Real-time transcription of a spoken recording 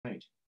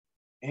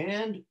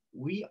And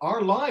we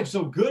are live.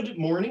 So good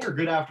morning or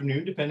good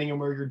afternoon, depending on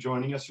where you're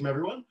joining us from,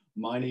 everyone.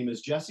 My name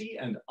is Jesse,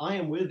 and I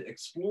am with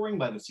Exploring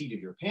by the Seat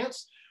of Your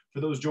Pants. For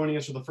those joining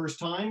us for the first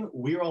time,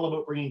 we are all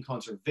about bringing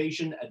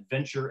conservation,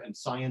 adventure, and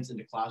science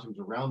into classrooms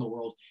around the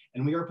world.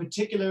 And we are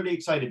particularly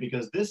excited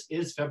because this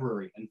is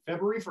February. And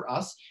February for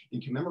us, in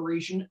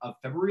commemoration of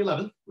February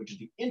 11th, which is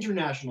the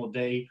International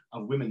Day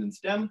of Women in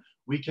STEM,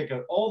 we kick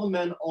out all the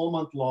men all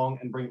month long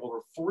and bring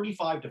over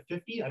 45 to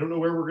 50, I don't know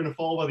where we're going to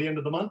fall by the end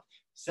of the month,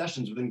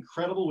 sessions with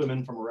incredible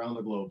women from around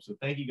the globe. So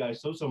thank you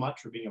guys so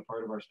much for being a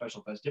part of our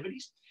special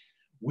festivities.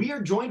 We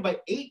are joined by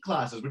 8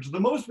 classes, which is the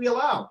most we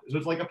allow. So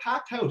it's like a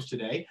packed house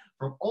today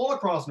from all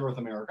across North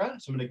America.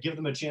 So I'm going to give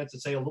them a chance to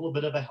say a little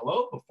bit of a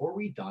hello before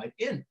we dive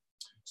in.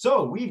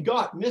 So we've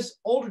got Miss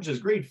Aldridge's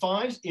grade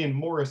 5s in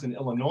Morrison,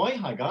 Illinois.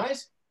 Hi,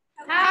 guys.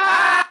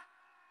 Hi.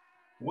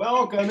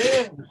 Welcome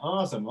in.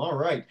 Awesome. All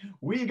right.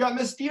 We've got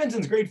Miss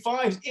Stevenson's grade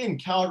 5s in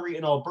Calgary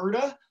in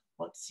Alberta.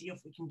 Let's see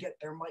if we can get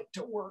their mic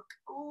to work.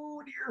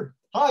 Oh, dear.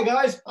 Hi,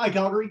 guys. Hi,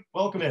 Calgary.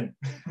 Welcome in.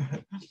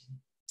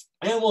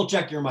 And we'll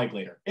check your mic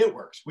later. It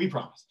works, we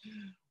promise.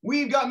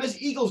 We've got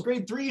Miss Eagles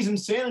grade 3s in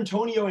San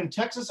Antonio in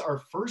Texas,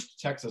 our first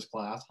Texas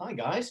class. Hi,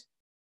 guys.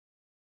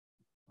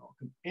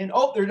 Welcome in.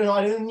 Oh, they're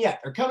not in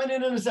yet. They're coming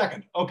in a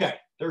second. Okay,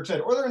 they're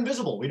excited. Or they're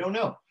invisible, we don't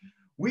know.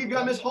 We've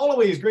got Miss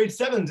Holloway's grade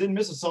 7s in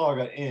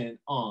Mississauga in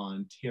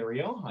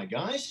Ontario. Hi,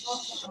 guys.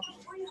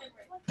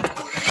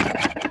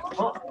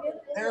 Oh,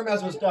 they're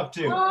messing with stuff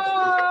too.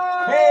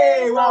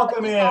 Hey,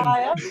 welcome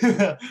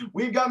in.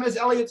 We've got Miss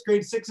Elliott's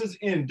grade 6s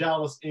in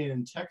Dallas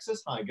in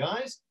Texas. Hi,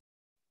 guys.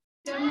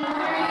 Good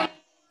morning.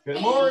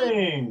 Good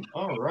morning.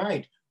 All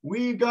right.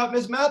 We've got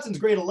Miss Matson's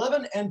grade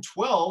 11 and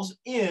 12s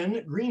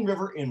in Green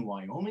River in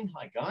Wyoming.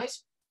 Hi,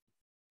 guys.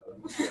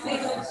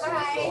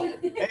 Hi.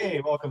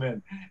 Hey, welcome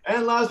in.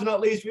 And last but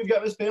not least, we've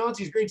got Miss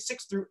Beyoncé's grade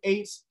 6 through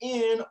 8s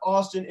in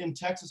Austin in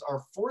Texas,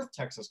 our 4th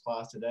Texas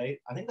class today.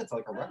 I think that's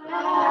like a record.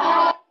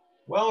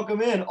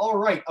 Welcome in. All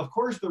right. Of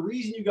course, the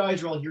reason you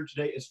guys are all here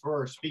today is for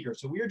our speaker.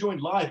 So we are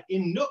joined live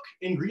in Nuuk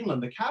in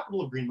Greenland, the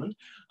capital of Greenland,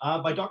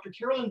 by Dr.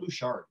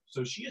 Bouchard.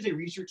 So she is a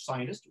research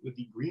scientist with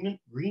the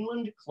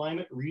Greenland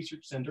Climate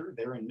Research Centre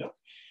there in Nuuk.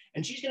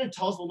 And she's going to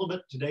tell us a little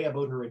bit today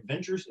about her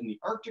adventures in the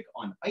Arctic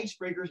on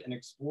icebreakers and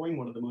exploring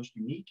one of the most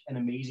unique and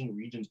amazing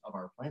regions of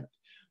our planet.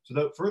 So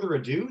without further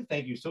ado,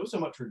 thank you so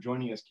much for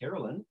joining us,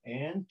 Carolyn,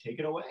 and take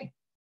it away.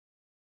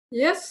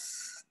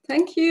 Yes,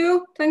 thank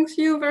you. Thanks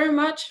you very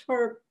much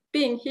for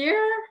being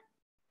here.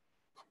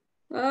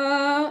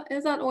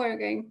 Is that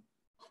working?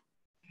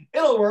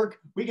 It'll work.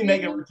 We can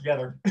make it work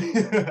together.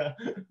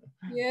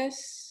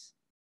 Yes.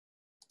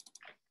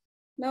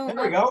 No,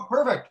 there we go.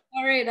 Perfect.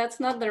 Sorry, that's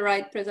not the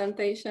right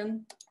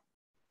presentation.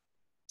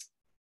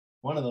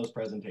 One of those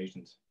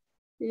presentations.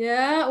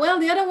 Yeah, well,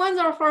 the other ones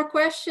are for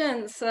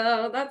questions.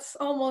 So that's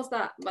almost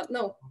that, but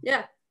no,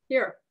 yeah,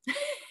 here.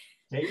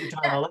 Take your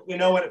time. I'll let you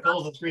know when it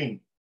fills the screen.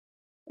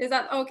 Is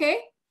that okay?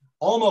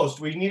 Almost.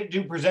 We need to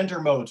do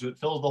presenter mode so it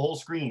fills the whole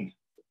screen.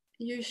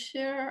 You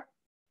sure?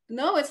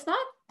 No, it's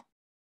not.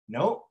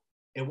 No,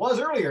 it was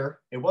earlier.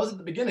 It was at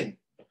the beginning.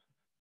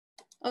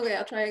 Okay,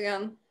 I'll try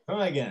again.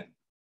 Try again.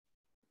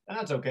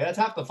 That's okay. That's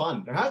half the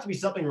fun. There has to be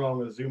something wrong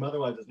with Zoom.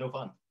 Otherwise, it's no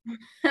fun.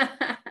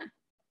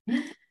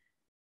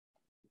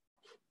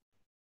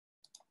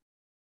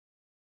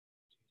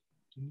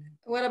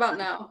 What about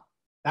now?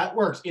 That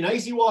works. In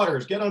icy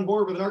waters, get on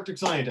board with an Arctic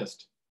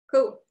scientist.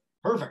 Cool.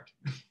 Perfect.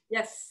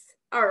 Yes.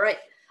 All right.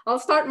 I'll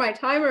start my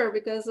timer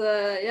because,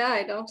 yeah,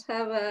 I don't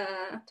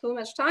have too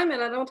much time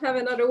and I don't have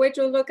another way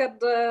to look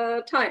at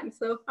the time.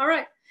 So, all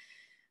right.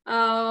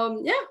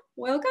 Yeah,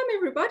 welcome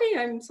everybody.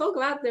 I'm so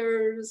glad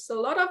there's a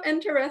lot of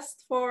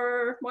interest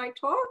for my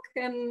talk,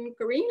 and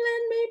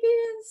Greenland maybe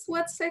is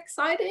what's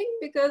exciting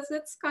because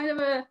it's kind of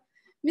a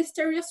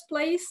mysterious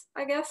place,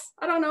 I guess.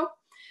 I don't know.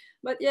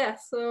 But yeah,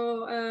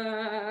 so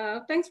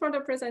thanks for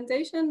the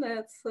presentation.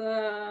 That's,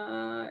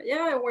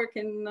 yeah, I work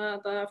in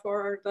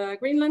for the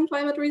Greenland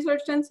Climate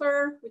Research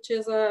Centre, which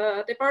is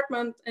a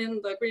department in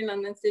the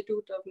Greenland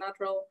Institute of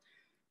Natural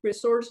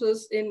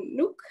Resources in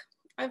Nuuk.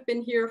 I've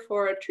been here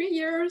for 3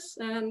 years,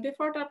 and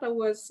before that I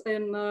was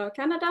in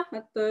Canada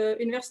at the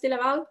Université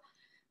Laval,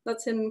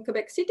 that's in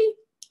Quebec City.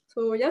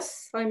 So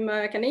yes, I'm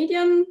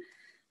Canadian,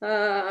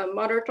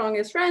 mother tongue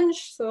is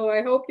French, so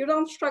I hope you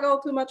don't struggle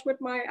too much with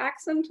my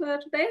accent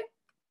today.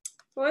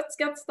 So let's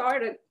get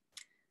started.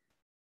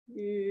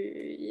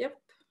 Yep.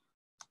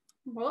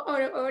 Well,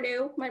 oh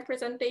no, my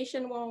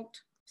presentation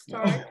won't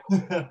start.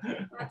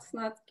 That's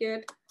not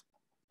good.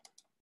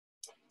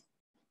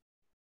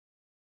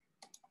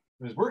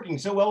 It was working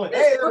so well.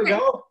 Hey, there we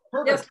go.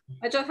 Perfect. Yes,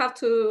 I just have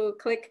to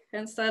click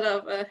instead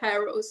of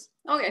arrows.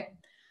 Okay.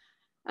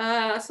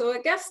 So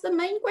I guess the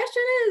main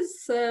question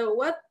is,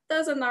 what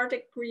does an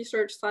Arctic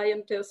research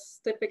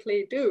scientist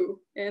typically do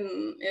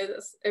in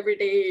his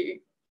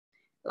everyday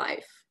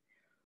life?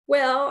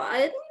 Well,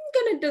 I'm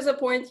going to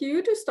disappoint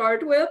you to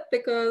start with,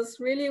 because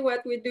really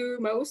what we do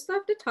most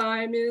of the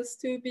time is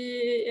to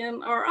be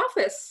in our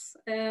office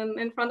and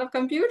in front of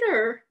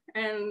computer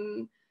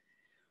and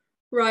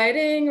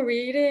writing,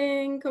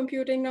 reading,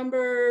 computing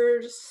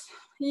numbers,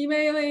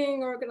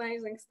 emailing,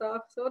 organizing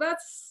stuff. So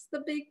that's the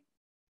big,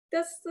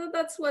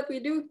 that's what we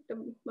do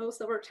the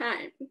most of our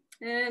time.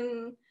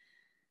 And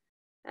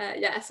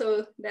yeah,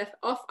 so that's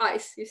off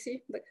ice, you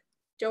see, the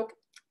joke.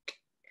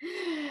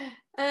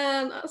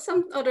 And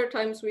some other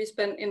times we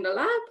spend in the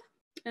lab.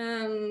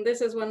 And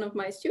this is one of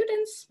my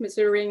students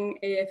measuring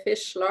a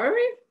fish larvae.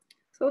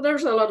 So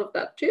there's a lot of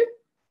that too.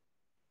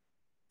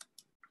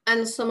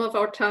 And some of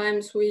our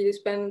times we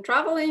spend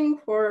traveling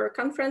for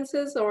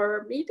conferences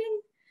or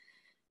meeting.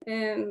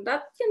 And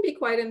that can be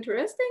quite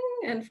interesting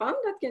and fun.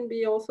 That can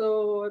be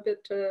also a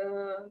bit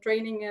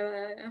draining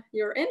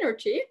your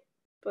energy,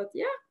 but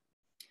yeah.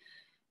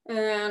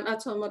 And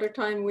at some other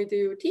time we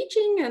do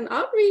teaching and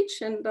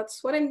outreach, and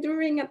that's what I'm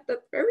doing at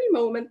that very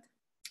moment.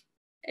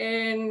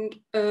 And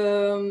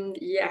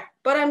yeah,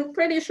 but I'm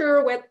pretty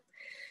sure what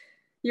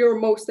you're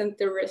most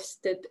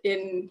interested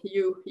in,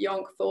 you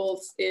young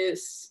folks,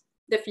 is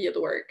the field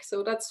work.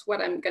 So that's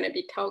what I'm going to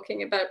be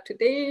talking about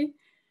today.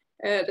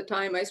 The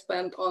time I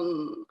spent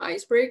on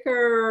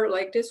icebreaker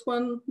like this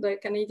one, the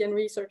Canadian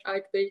Research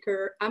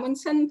Icebreaker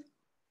Amundsen,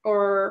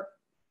 or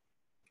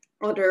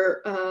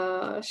other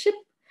ship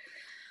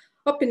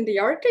up in the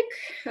Arctic.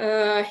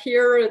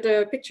 Here,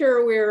 the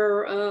picture,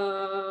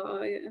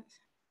 we're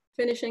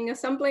finishing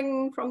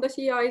assembling from the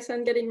sea ice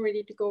and getting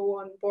ready to go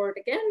on board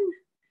again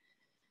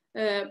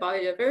by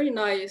a very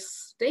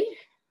nice day,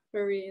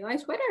 very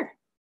nice weather.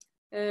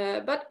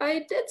 But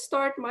I did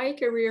start my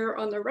career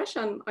on a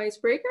Russian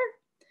icebreaker.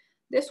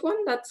 This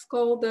one, that's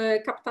called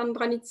the Kapitan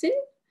Dranitsin.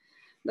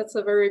 That's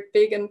a very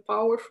big and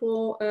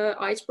powerful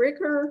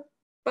icebreaker,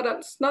 but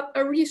it's not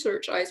a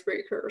research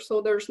icebreaker. So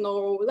there's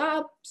no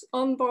labs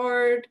on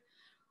board,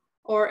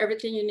 or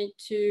everything you need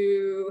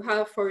to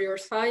have for your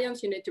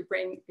science, you need to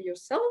bring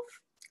yourself.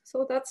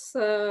 So that's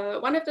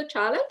one of the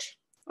challenges.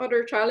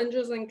 Other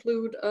challenges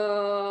include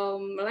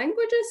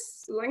language,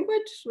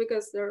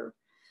 because they're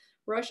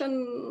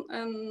Russian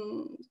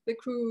and the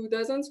crew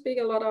doesn't speak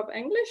a lot of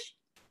English,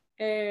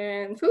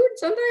 and food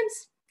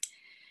sometimes.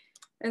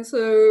 And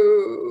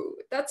so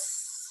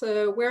that's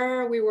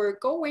where we were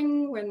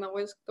going when I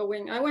was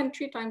going. I went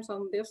 3 times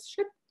on this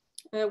ship.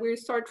 We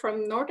start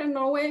from northern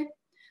Norway,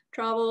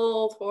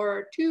 travel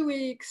for 2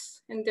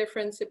 weeks in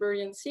different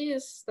Siberian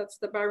seas. That's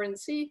the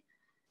Barents Sea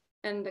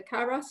and the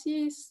Kara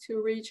Seas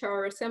to reach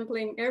our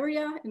sampling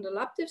area in the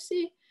Laptev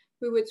Sea.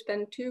 We would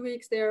spend 2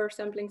 weeks there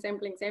sampling,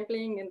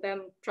 and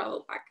then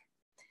travel back,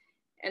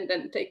 and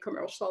then take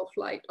commercial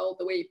flight all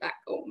the way back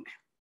home.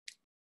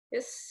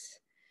 Yes.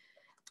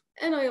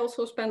 And I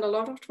also spend a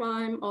lot of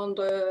time on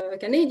the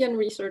Canadian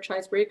Research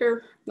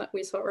Icebreaker that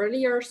we saw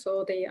earlier,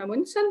 so the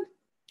Amundsen.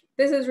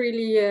 This is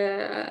really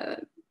a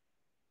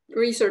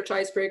research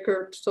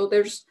icebreaker, so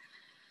there's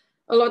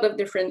a lot of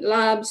different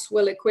labs,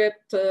 well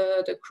equipped,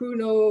 the crew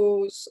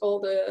knows all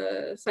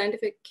the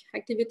scientific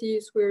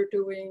activities we're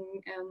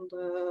doing, and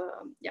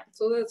yeah,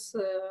 so that's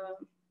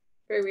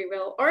very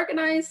well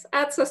organized.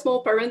 Adds a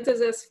small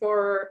parenthesis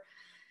for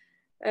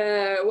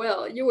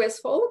well, US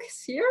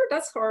folks here,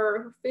 that's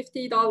our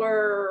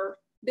 $50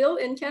 bill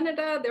in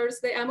Canada. There's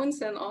the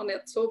Amundsen on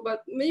it. So,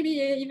 but maybe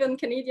even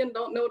Canadian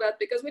don't know that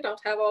because we don't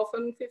have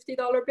often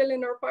 $50 bill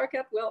in our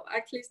pocket. Well,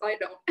 at least I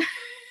don't.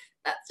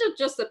 That's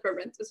just a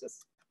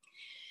parenthesis.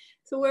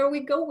 So where we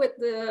go with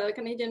the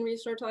Canadian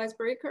Research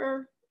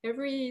Icebreaker,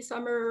 every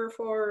summer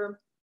for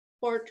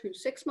 4 to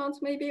 6 months,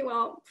 maybe,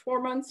 well, 4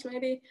 months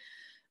maybe,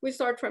 we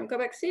start from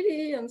Quebec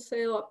City and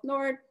sail up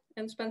north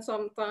and spend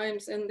some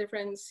times in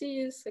different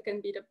seas. It can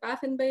be the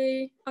Baffin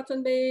Bay,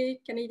 Hudson Bay,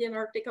 Canadian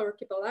Arctic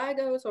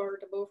archipelagos, or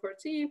the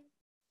Beaufort Sea.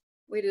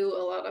 We do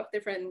a lot of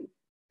different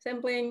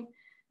sampling,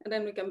 and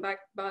then we come back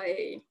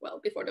by, well,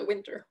 before the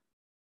winter.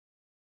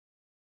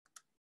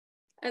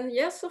 And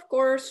yes, of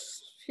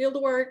course,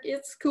 field work,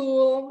 it's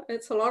cool,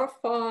 it's a lot of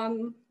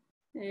fun,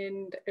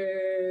 and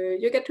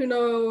you get to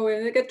know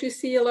and you get to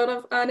see a lot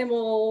of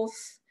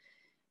animals,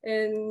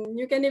 and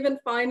you can even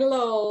find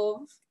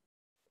love.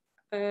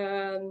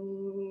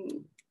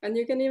 And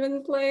you can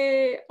even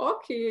play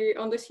hockey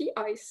on the sea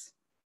ice.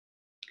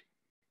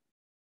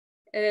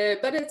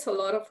 But it's a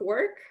lot of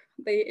work,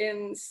 day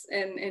in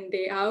and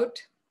day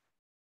out.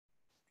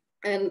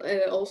 And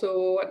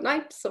also at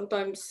night,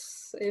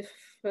 sometimes if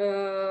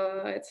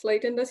it's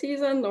late in the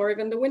season or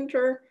even the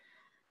winter,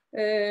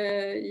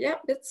 yeah,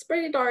 it's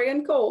pretty dark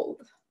and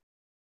cold.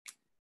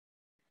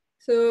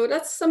 So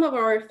that's some of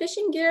our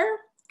fishing gear,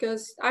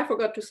 because I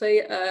forgot to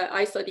say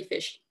I study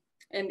fish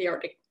in the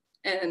Arctic.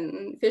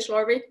 And fish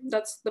larvae,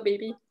 that's the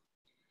baby.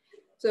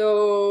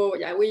 So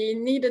yeah, we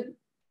needed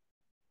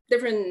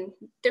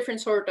different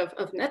sort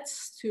of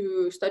nets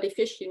to study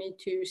fish. You need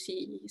to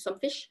see some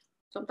fish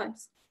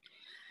sometimes.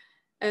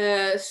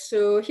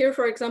 So here,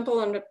 for example,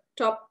 on the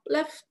top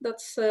left,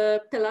 that's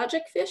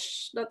pelagic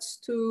fish. That's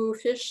to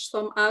fish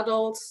some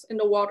adults in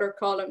the water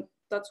column.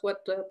 That's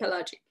what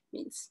pelagic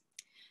means.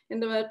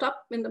 In the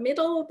top, in the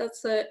middle,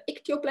 that's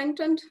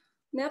ichthyoplankton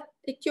net.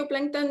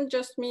 Ichthyoplankton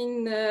just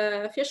mean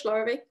fish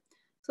larvae.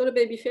 So the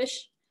baby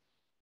fish.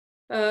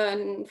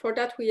 And for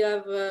that, we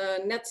have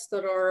nets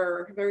that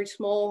are very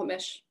small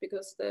mesh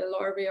because the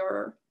larvae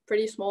are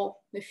pretty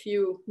small, a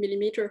few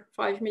millimeter,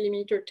 5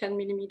 millimeter, 10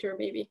 millimeter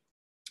maybe.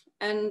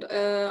 And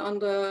on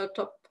the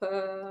top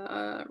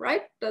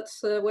right,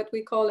 that's what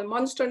we call a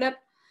monster net.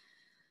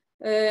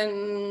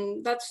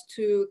 And that's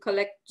to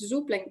collect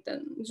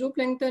zooplankton.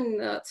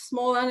 Zooplankton, a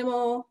small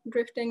animal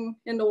drifting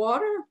in the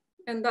water,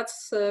 and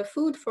that's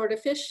food for the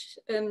fish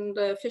and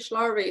the fish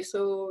larvae.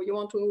 So you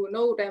want to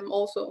know them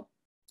also.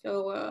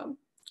 So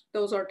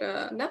those are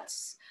the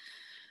nets.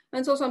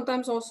 And so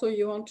sometimes also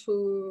you want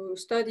to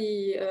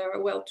study,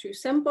 well, to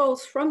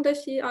samples from the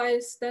sea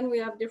ice, then we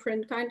have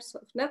different kinds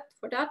of net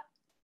for that.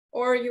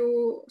 Or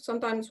you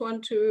sometimes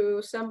want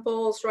to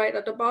samples right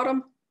at the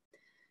bottom.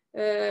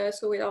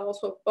 So we have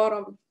also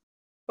bottom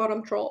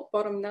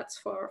nets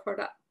for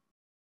that.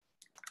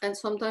 And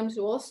sometimes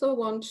you also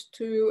want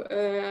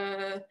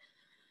to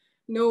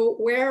know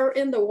where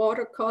in the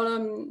water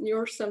column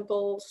your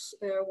samples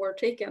were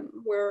taken,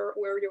 where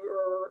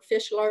your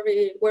fish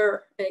larvae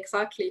were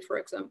exactly, for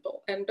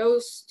example. And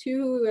those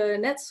two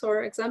nets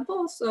are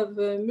examples of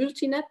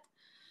multi-net.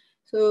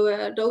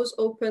 So those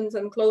opens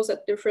and close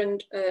at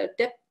different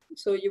depth.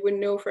 So you would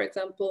know, for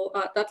example,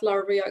 that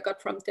larvae I got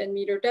from 10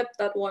 meter depth,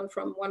 that one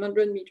from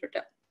 100 meter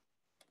depth.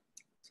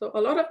 So a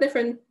lot of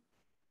different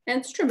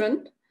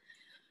instruments.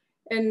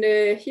 And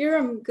here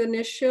I'm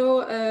gonna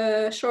show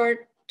a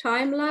short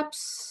time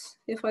lapse,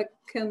 if I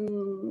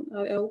can,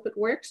 I hope it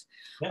works,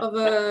 of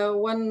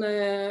one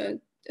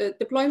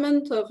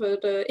deployment of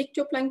the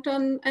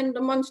ichthyoplankton and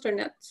the monster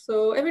net.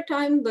 So every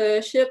time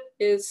the ship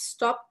is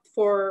stopped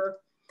for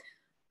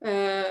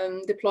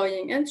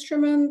deploying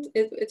instrument,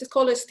 it is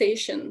called a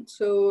station.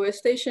 So a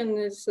station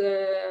is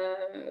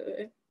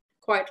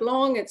quite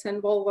long. It's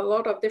involved a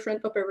lot of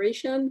different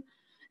operation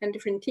and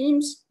different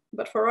teams.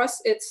 But for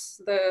us, it's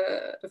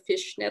the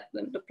fish net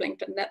and the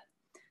plankton net.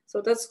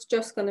 So that's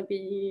just going to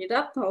be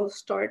that. I'll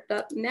start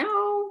that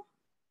now.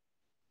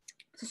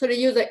 So they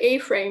use an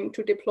A-frame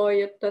to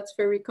deploy it. That's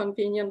very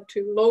convenient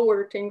to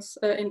lower things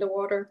in the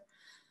water.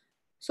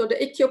 So the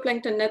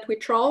ichthyoplankton net, we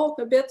trawl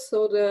a bit,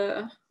 so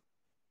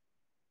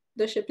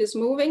the ship is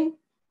moving.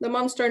 The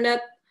monster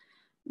net,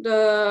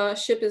 the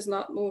ship is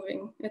not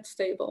moving, it's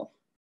stable.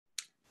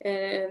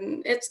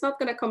 And it's not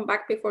gonna come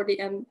back before the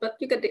end, but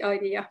you get the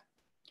idea.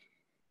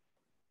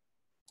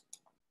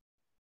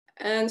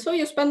 And so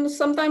you spend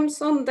some time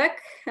on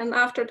deck, and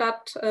after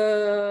that,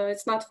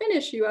 it's not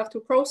finished. You have to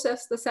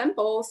process the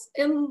samples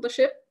in the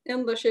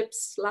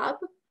ship's lab.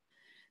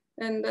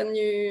 And then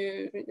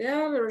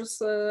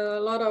there's a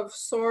lot of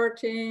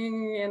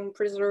sorting and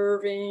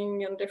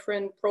preserving and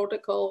different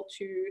protocol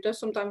to,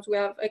 sometimes we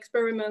have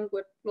experiment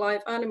with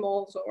live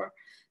animals, or,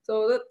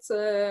 so that's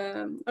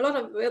a lot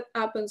of it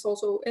happens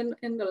also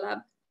in the lab.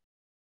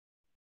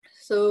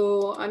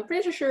 So I'm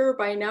pretty sure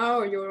by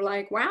now you're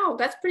like, wow,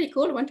 that's pretty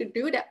cool, I want to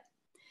do that.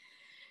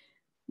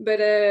 But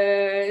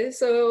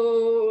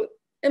so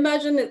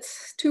imagine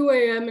it's 2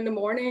 a.m. in the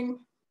morning,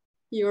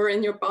 you're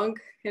in your bunk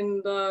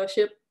in the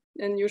ship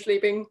and you're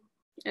sleeping,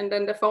 and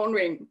then the phone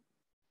rings.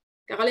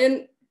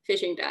 Caroline,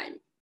 fishing time.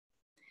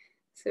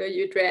 So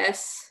you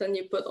dress and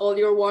you put all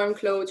your warm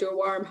clothes, your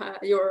warm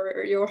hat,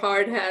 your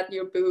hard hat,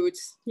 your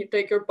boots, you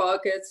take your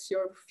buckets,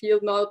 your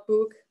field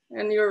notebook,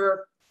 and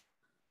you're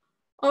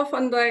off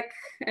on deck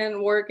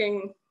and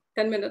working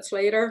 10 minutes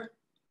later.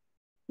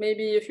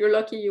 Maybe if you're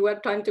lucky, you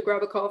had time to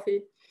grab a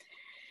coffee.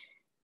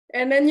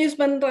 And then you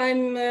spend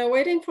time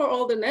waiting for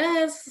all the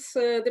nests,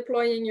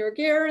 deploying your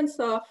gear and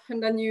stuff.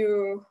 And then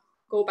you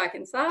go back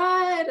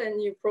inside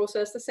and you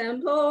process the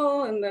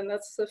sample. And then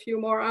that's a few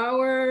more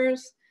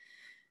hours.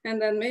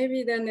 And then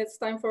maybe then it's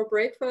time for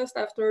breakfast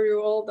after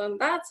you're all done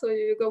that. So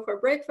you go for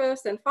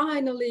breakfast and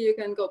finally you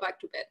can go back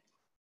to bed.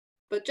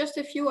 But just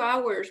a few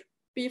hours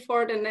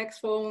before the next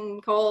phone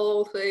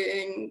call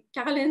saying,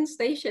 Caroline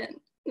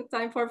station,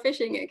 time for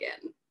fishing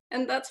again.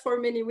 And that's for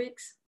many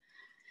weeks.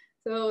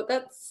 So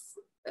that's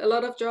a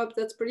lot of jobs.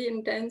 That's pretty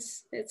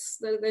intense. It's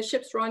the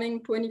ship's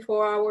running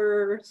 24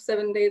 hours,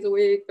 7 days a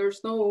week.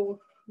 There's no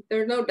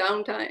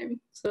downtime.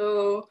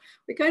 So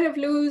we kind of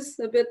lose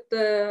a bit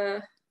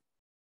the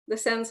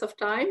sense of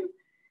time.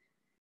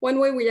 One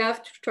way we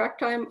have to track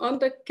time on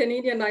the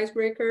Canadian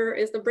icebreaker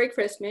is the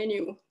breakfast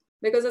menu,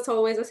 because it's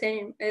always the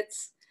same.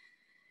 It's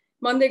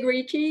Monday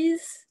grilled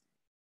cheese,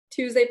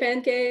 Tuesday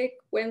pancake,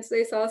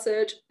 Wednesday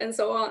sausage, and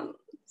so on.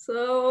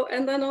 So,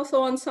 and then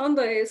also on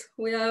Sundays,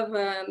 we have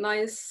a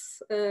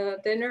nice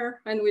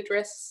dinner and we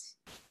dress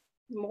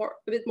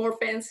a bit more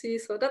fancy.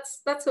 So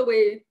that's a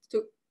way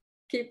to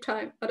keep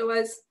time.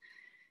 Otherwise,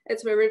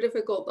 it's very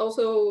difficult.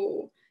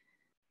 Also,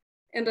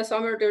 in the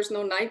summer, there's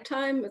no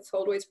nighttime. It's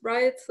always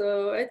bright.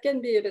 So it can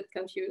be a bit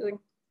confusing.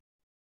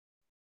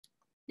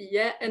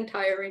 Yeah, and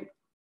tiring.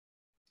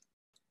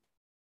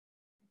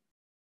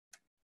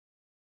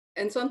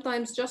 And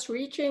sometimes just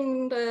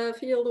reaching the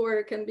field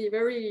work can be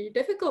very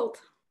difficult.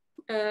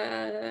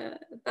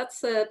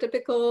 That's a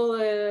typical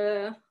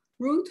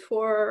route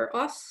for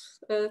us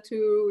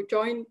to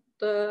join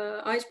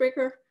the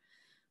icebreaker.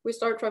 We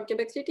start from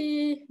Quebec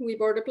City, we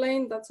board a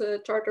plane, that's a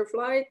charter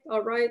flight,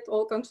 all right,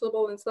 all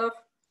comfortable and stuff.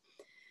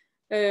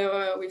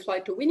 We fly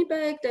to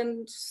Winnipeg,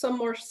 then some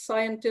more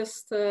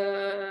scientists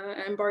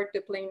embark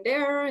the plane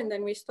there, and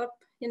then we stop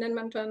in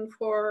Edmonton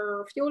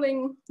for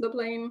fueling the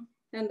plane,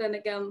 and then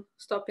again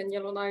stop in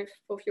Yellowknife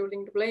for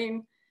fueling the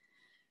plane.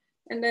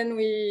 And then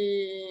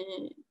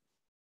we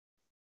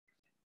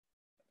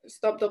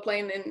stop the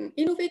plane in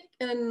Inuvik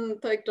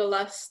and take the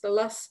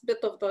last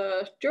bit of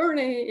the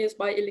journey is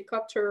by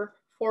helicopter,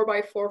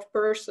 4x4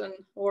 person,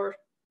 or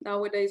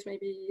nowadays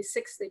maybe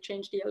 6, they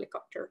changed the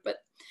helicopter. But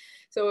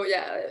so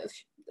yeah,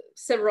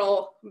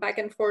 several back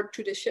and forth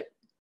to the ship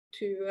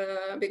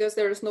to because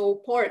there is no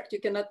port. You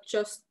cannot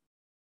just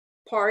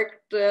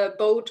park the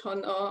boat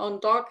on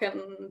dock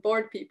and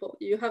board people.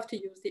 You have to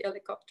use the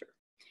helicopter.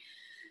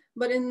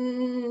 But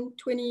in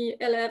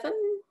 2011,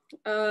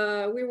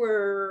 we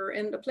were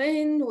in the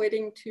plane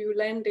waiting to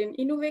land in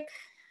Inuvik,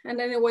 and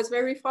then it was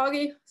very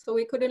foggy, so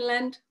we couldn't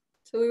land.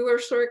 So we were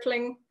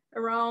circling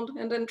around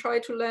and then try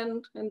to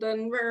land, and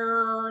then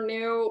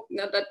no,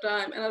 not that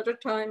time, another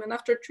time. And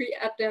after 3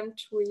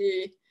 attempts,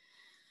 we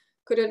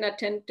couldn't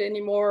attempt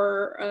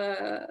anymore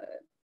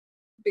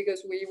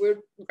because we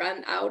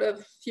ran out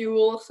of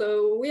fuel.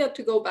 So we had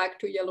to go back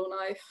to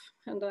Yellowknife.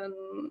 And then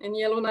in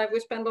Yellowknife,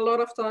 we spent a lot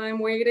of time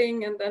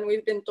waiting, and then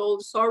we've been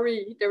told,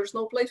 sorry, there's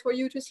no place for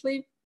you to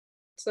sleep.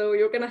 So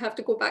you're gonna have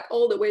to go back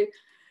all the way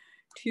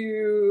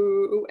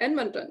to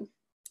Edmonton.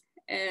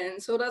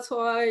 And so that's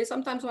why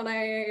sometimes when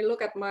I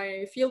look at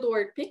my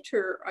fieldwork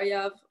picture, I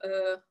have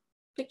a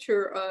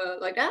picture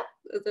like that.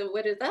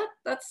 What is that?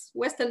 That's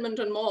West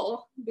Edmonton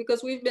Mall,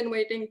 because we've been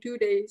waiting 2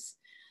 days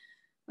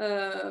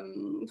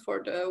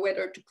for the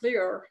weather to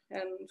clear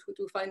and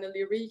to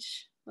finally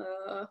reach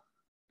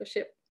the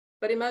ship.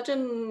 But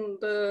imagine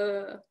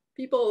the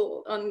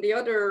people on the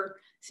other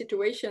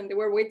situation, they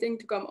were waiting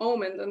to come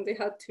home and then they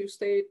had to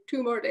stay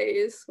 2 more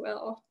days.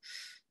 Well,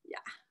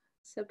 yeah,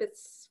 it's a bit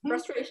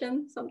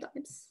frustration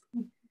sometimes.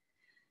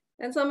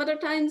 And some other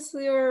times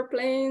your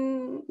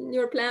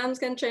plans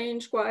can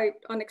change quite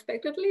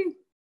unexpectedly.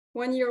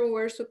 1 year we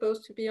were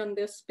supposed to be on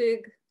this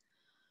big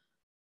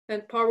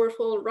and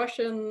powerful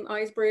Russian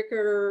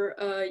icebreaker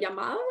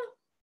Yamal.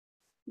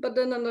 But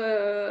then on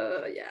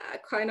the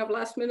kind of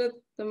last minute,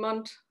 the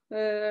month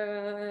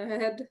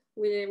ahead,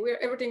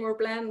 everything were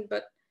planned,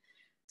 but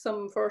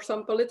for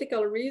some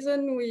political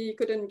reason, we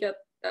couldn't get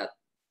that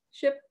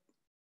ship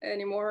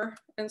anymore.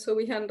 And so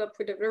we end up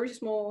with a very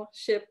small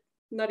ship,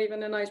 not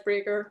even an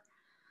icebreaker.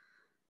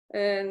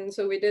 And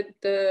so we did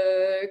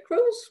the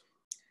cruise.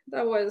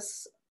 That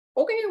was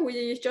okay.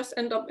 We just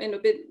end up in a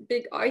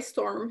big ice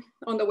storm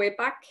on the way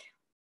back.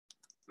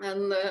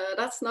 And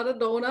that's not a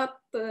donut,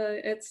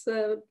 it's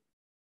a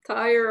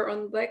tire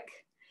on deck.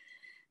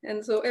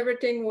 And so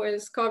everything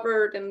was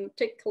covered in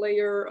thick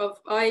layer of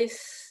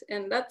ice,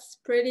 and that's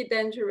pretty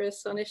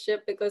dangerous on a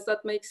ship because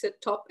that makes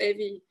it top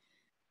heavy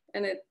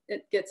and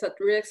it gets at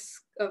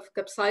risk of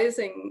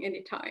capsizing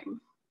anytime.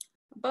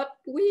 But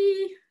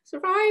we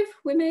survived,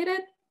 we made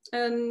it,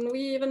 and we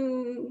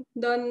even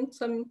done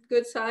some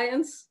good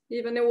science,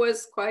 even it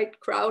was quite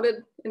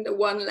crowded in the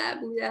one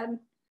lab we had.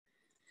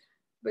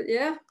 But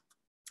yeah.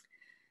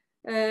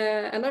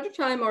 Another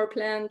time our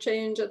plan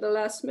changed at the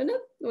last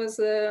minute was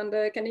on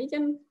the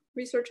Canadian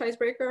research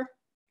icebreaker.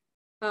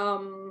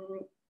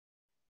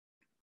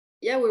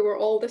 Yeah, we were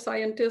all the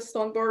scientists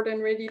on board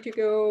and ready to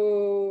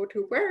go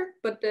to work,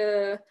 but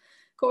the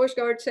Coast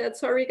Guard said,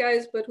 sorry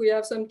guys, but we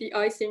have some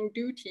de-icing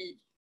duty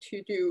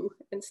to do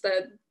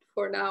instead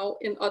for now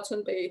in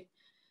Hudson Bay,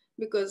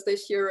 because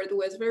this year it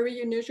was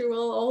very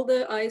unusual. All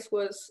the ice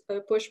was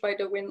pushed by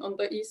the wind on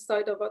the east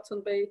side of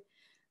Hudson Bay.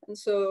 And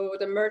so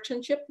the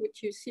merchant ship,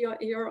 which you see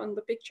here on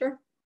the picture,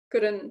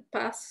 couldn't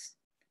pass.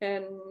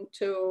 And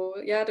so,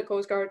 yeah, the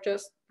Coast Guard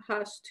just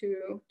has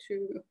to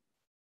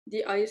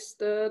de-ice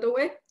the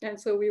way.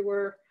 And so we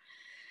were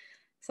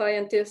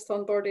scientists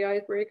on board the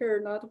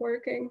icebreaker not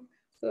working.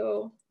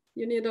 So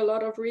you need a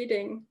lot of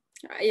reading.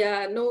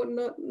 Yeah,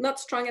 not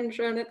strong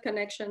internet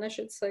connection, I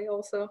should say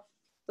also.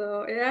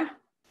 So yeah,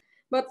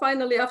 but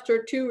finally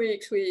after 2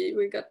 weeks,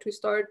 we got to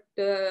start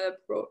the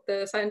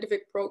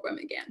scientific program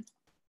again.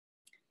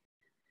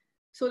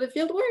 So the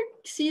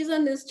fieldwork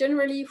season is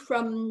generally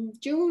from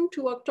June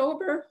to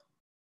October,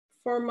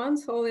 4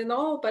 months all in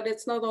all, but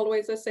it's not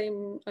always the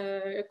same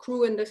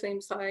crew and the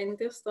same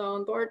scientist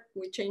on board.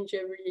 We change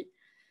every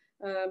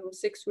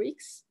 6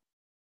 weeks.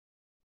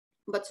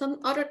 But some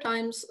other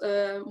times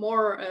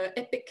more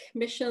epic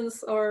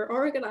missions are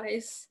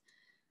organized,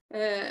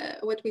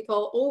 what we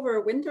call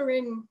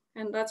overwintering.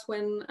 And that's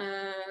when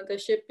the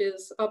ship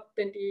is up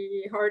in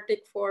the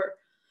Arctic for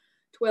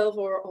 12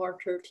 or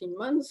 13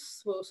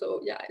 months.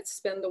 So yeah, it's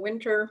spend the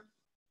winter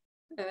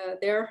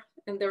there,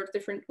 and there are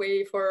different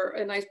ways for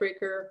an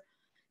icebreaker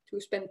to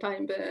spend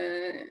time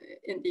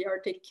in the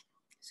Arctic.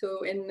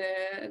 So in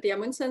the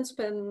Amundsen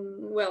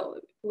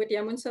with the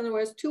Amundsen there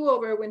was 2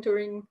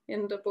 overwintering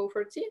in the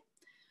Beaufort Sea.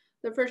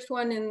 The first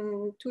one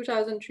in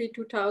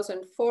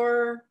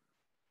 2003-2004,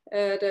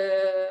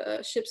 the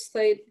ship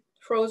stayed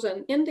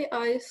frozen in the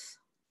ice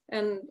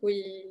and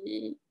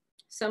we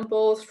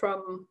samples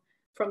from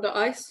the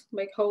ice,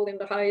 make hole in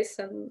the ice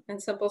and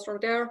samples from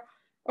there,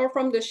 or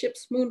from the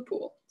ship's moon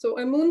pool. So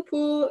a moon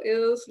pool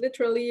is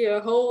literally a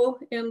hole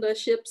in the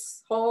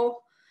ship's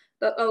hull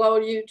that allow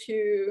you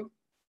to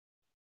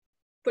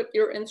put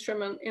your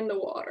instrument in the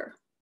water.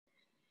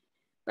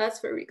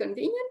 That's very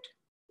convenient.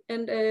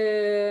 And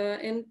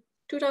in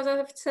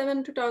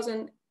 2007,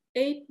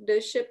 2008, the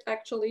ship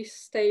actually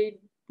stayed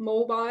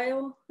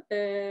mobile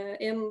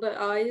in the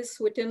ice,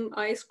 within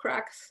ice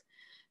cracks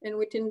and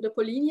within the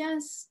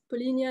polynyas.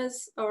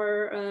 Polynyas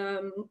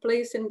are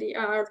placed in the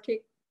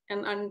Arctic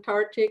and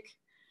Antarctic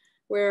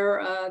where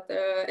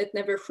it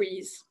never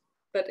freezes,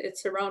 but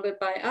it's surrounded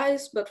by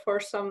ice, but for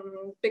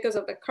some, because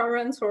of the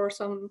currents or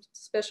some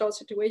special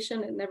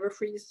situation, it never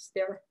freezes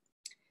there.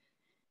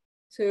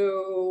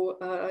 So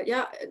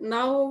yeah,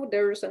 now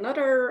there's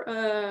another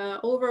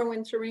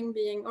overwintering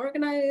being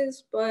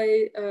organized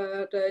by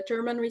the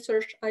German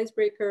research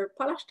icebreaker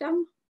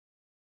Pallastam.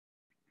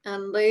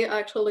 And they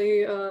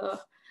actually,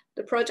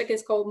 the project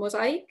is called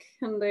Mosaic,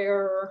 and they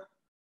are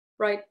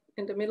right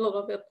in the middle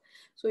of it.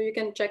 So you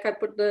can check, I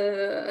put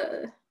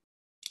the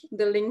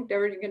link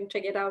there, you can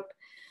check it out.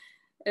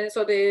 And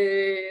so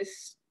they're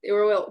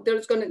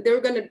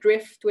gonna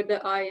drift with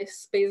the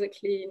ice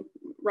basically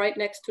right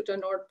next to the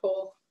North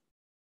Pole.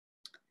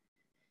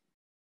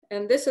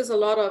 And this is a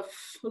lot of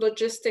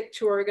logistic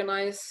to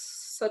organize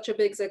such a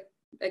big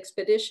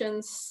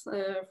expeditions.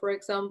 For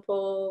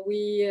example,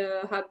 we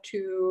had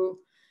to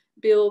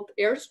build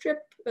airstrip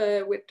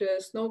with the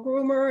snow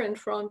groomer in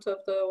front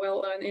of the,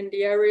 well, in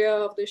the area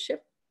of the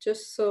ship,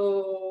 just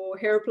so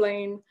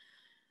airplane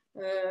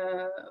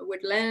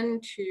would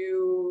land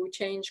to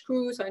change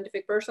crew,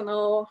 scientific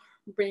personnel,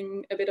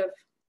 bring a bit of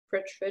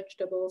fresh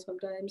vegetables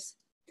sometimes.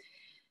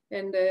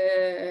 And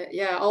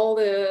yeah, all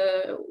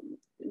the,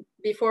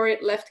 before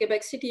it left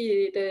Quebec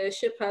City, the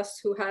ship has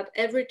to have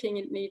everything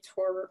it needs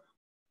for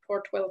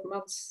 12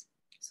 months.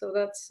 So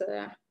that's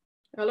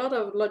a lot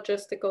of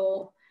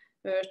logistical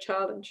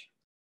challenge.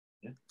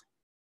 Yeah.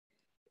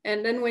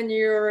 And then when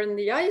you're in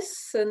the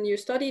ice and you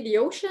study the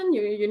ocean,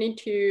 you need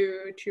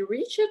to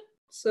reach it.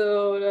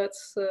 So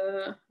that's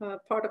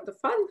part of the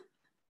fun.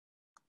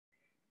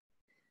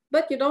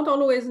 But you don't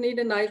always need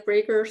an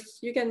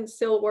icebreakers. You can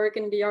still work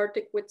in the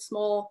Arctic with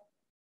small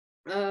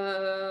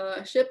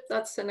ship.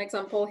 That's an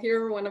example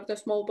here, one of the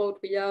small boat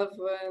we have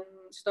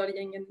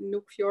studying in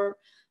Nuuk Fjord,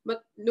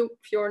 but Nuuk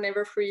Fjord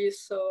never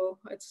freeze, so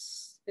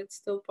it's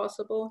still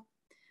possible.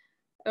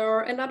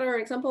 Or another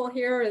example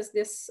here is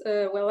this,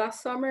 well,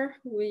 last summer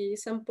we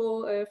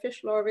sample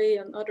fish larvae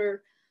and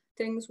other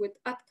things with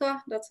Atka.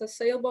 That's a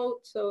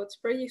sailboat, so it's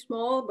pretty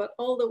small, but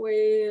all the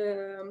way,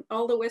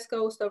 all the west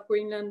coast of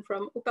Greenland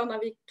from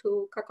Upernavik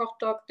to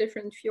Qaqortoq,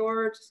 different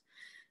fjords.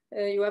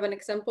 You have an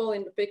example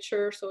in the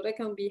picture, so they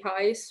can be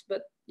ice,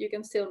 but you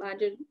can still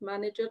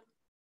manage it.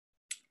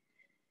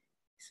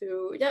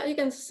 So yeah, you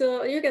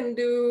can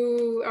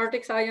do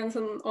Arctic science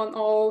on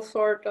all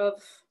sort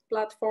of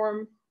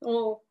platform,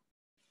 all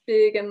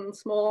big and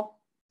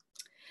small.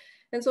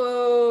 And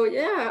so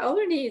yeah,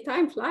 already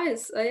time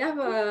flies. I have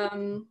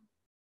a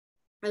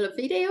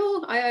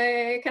video.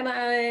 Can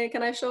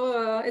I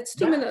show? It's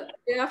 2 minutes.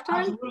 Do you have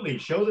time? Absolutely.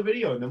 Show the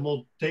video, and then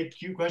we'll take a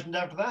few questions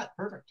after that.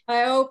 Perfect.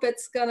 I hope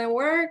it's gonna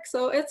work.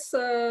 So it's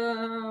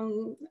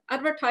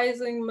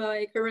advertising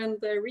my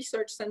current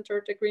research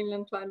center, the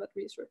Greenland Climate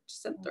Research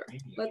Centre. Okay.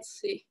 Let's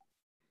see.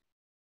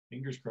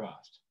 Fingers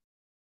crossed.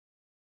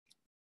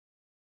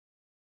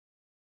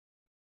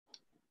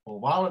 Well,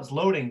 while it's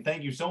loading,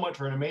 thank you so much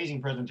for an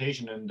amazing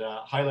presentation and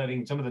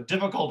highlighting some of the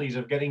difficulties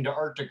of getting to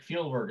Arctic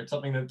fieldwork. It's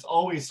something that's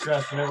always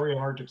stressed whenever we have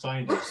Arctic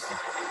scientists.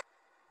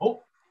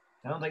 Oh,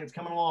 sounds like it's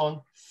coming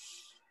along.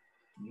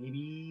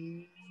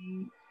 Maybe.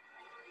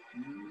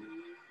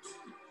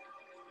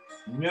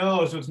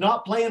 No, so it's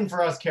not playing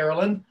for us,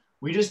 Carolyn.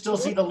 We just still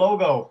see the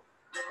logo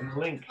and the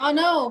link. Oh,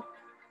 no.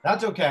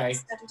 That's okay.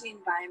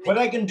 What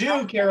I can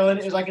do, Carolyn,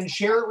 is I can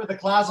share it with the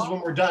classes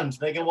when we're done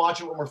so they can watch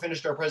it when we're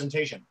finished our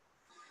presentation.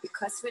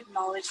 Because with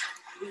knowledge,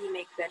 we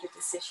make better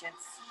decisions.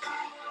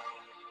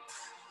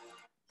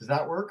 Does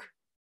that work?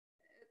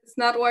 It's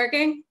not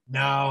working?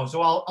 No, so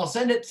I'll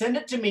send it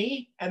to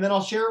me, and then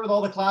I'll share it with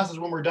all the classes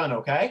when we're done,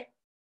 okay?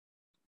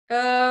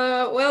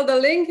 Well, the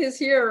link is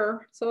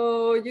here,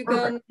 so you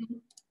Perfect.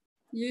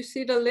 you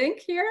see the link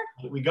here?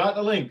 We got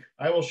the link.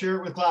 I will share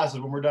it with classes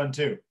when we're done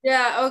too.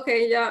 Yeah,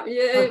 okay, yeah,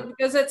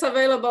 because it's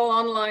available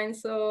online.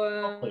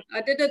 So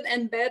I didn't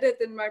embed it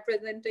in my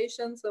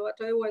presentation, so I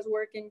thought it was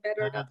working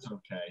better. That's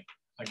okay.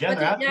 Again,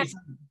 there has to be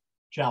some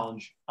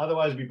challenge.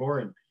 Otherwise, it'd be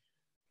boring.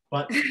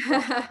 But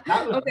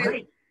that was okay.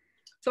 great.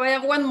 So I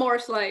have one more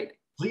slide.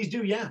 Please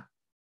do, yeah.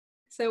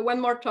 So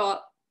one more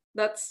thought.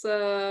 That's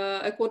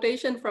a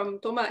quotation from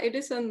Thomas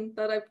Edison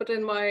that I put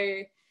in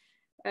my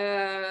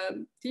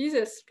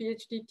thesis,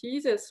 PhD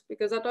thesis,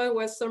 because I thought it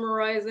was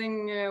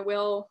summarizing,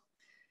 well,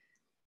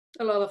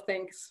 a lot of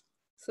things.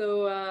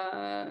 So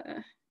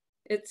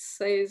it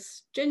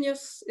says,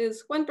 genius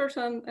is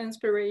 1%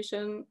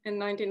 inspiration and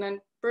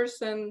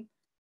 99%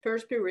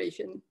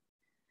 perspiration.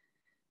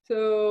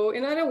 So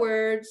in other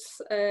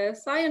words,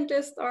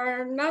 scientists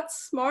are not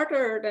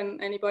smarter than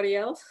anybody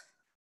else.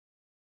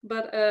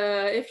 But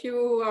if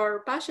you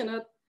are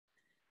passionate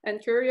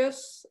and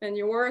curious and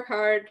you work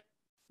hard,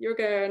 you're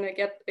gonna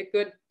get a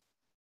good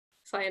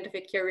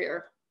scientific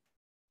career.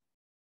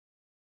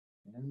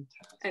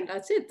 Fantastic. And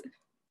that's it.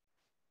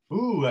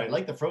 Ooh, I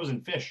like the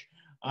frozen fish.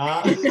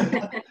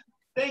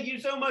 Thank you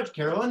so much,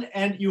 Carolyn.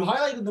 And you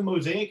highlighted the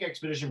Mosaic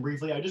expedition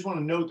briefly. I just want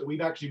to note that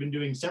we've actually been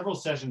doing several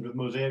sessions with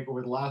Mosaic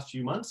over the last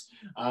few months.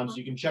 So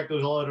you can check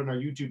those all out on our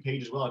YouTube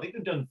page as well. I think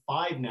they've done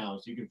 5 now,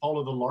 so you can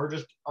follow the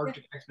largest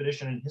Arctic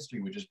expedition in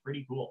history, which is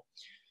pretty cool.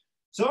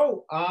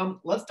 So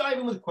let's dive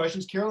in with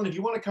questions. Carolyn, if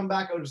you want to come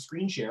back out of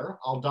screen share,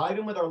 I'll dive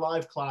in with our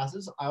live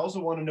classes. I also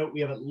want to note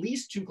we have at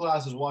least 2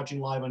 classes watching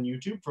live on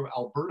YouTube from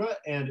Alberta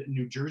and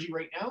New Jersey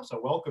right now,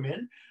 so welcome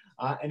in.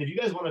 And if you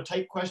guys want to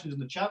type questions in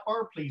the chat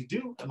bar, please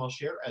do, and I'll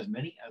share as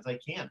many as I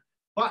can.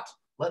 But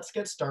let's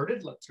get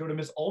started. Let's go to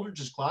Miss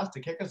Aldridge's class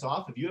to kick us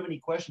off. If you have any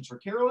questions for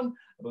Carolyn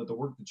about the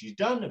work that she's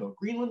done, about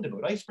Greenland,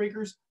 about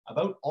icebreakers,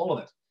 about all of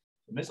it.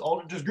 So Miss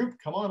Aldridge's group,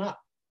 come on up.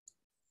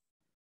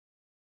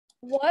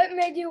 What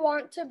made you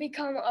want to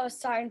become a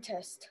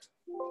scientist?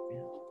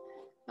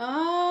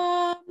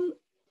 I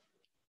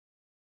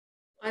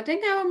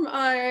think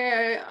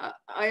I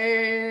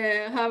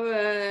have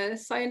a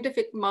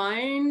scientific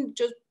mind.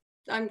 Just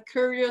I'm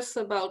curious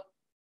about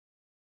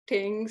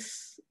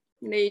things,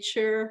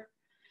 nature,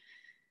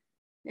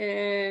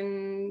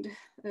 and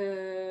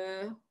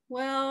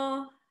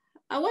well,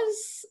 I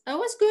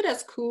was good at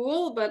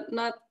school, but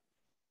not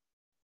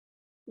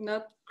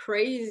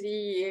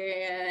crazy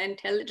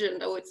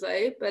intelligent, I would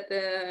say. But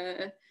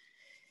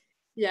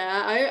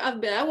yeah,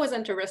 I was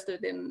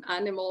interested in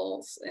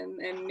animals and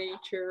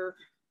nature.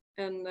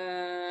 And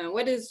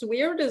what is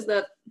weird is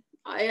that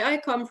I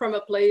come from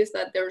a place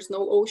that there's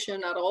no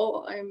ocean at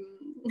all.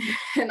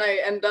 And I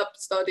end up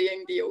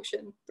studying the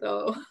ocean.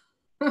 So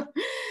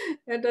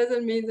it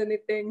doesn't mean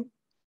anything.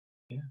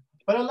 Yeah.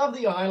 But I love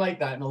that you highlight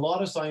that. And a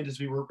lot of scientists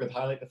we work with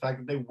highlight the fact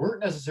that they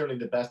weren't necessarily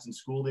the best in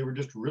school. They were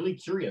just really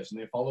curious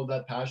and they followed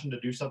that passion to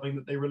do something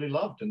that they really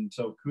loved. And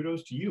so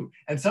kudos to you.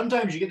 And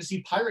sometimes you get to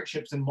see pirate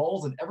ships and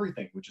malls and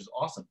everything, which is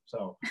awesome.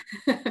 So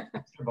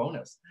extra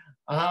bonus.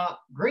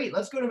 Great.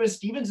 Let's go to Miss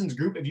Stevenson's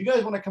group. If you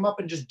guys want to come up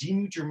and just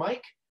demute your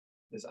mic,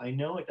 because I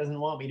know it doesn't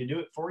want me to do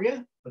it for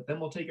you, but then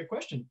we'll take a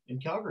question in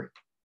Calgary.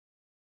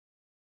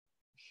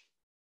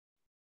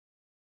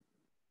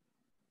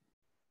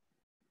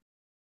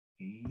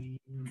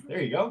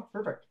 There you go.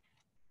 Perfect.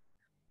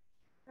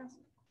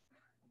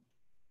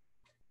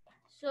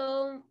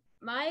 So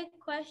my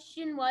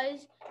question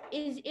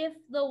is if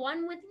the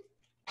one with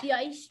the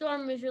ice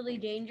storm was really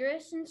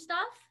dangerous and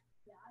stuff,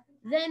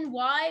 then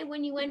why,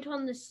 when you went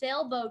on the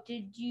sailboat,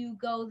 did you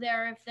go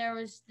there if there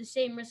was the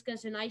same risk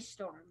as an ice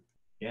storm?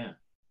 Yeah.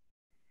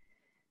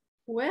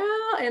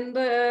 Well,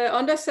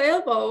 on the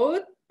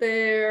sailboat,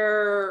 they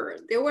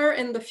were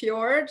in the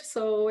fjord,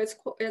 so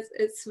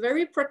it's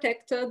very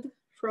protected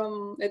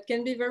from. It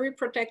can be very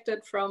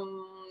protected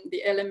from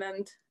the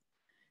element,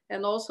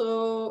 and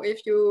also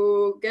if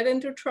you get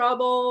into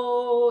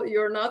trouble,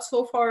 you're not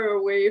so far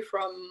away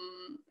from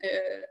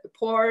a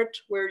port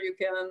where you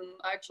can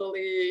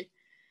actually,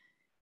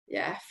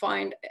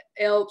 find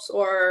helps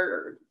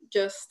or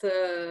just.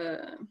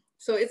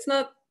 So it's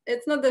not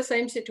the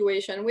same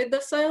situation with the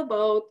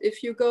sailboat.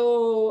 If you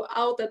go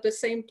out at the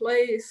same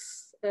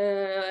place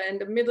in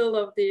the middle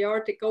of the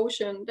Arctic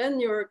Ocean, then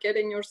you're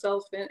getting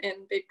yourself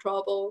in big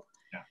trouble.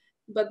 Yeah.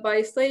 But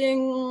by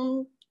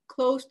staying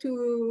close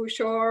to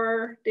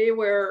shore, they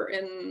were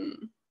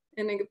in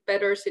a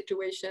better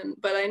situation.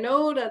 But I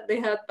know that they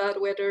had bad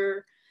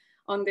weather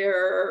on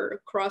their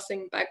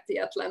crossing back the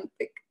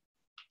Atlantic.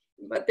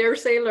 But they're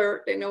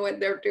sailor, they know what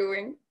they're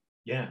doing.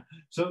 Yeah,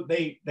 so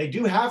they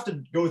do have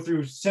to go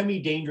through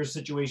semi-dangerous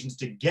situations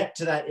to get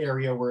to that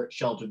area where it's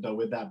sheltered, though,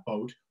 with that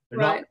boat. They're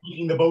not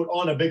taking the boat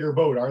on a bigger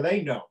boat, are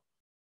they? No.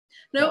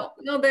 No,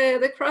 they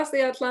crossed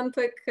the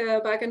Atlantic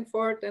back and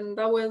forth, and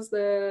that was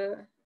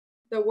the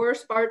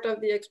worst part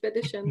of the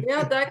expedition. They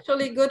had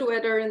actually good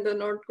weather in the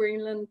North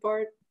Greenland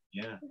part.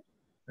 Yeah,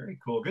 very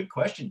cool. Good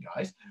question,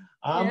 guys.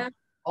 Yeah.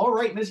 All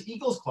right, Miss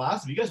Eagles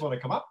class, if you guys want to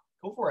come up,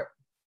 go for it.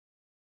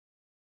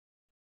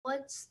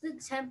 What's the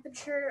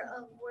temperature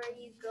of where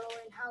you go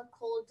and how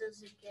cold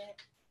does it get?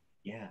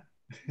 Yeah.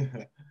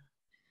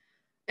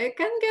 It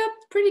can get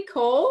pretty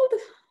cold.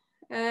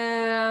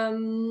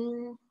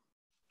 In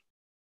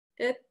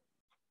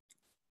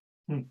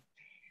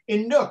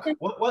Nuuk,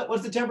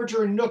 what's the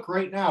temperature in Nuuk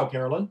right now,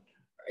 Carolyn?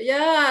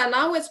 Yeah,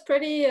 now it's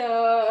pretty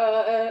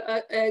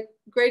a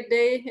great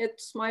day.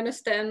 It's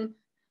 -10.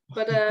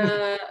 But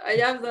I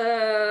have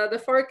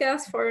the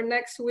forecast for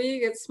next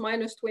week. It's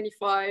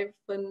 -25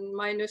 and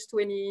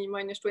 -20,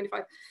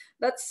 -25.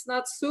 That's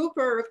not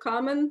super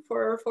common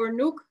for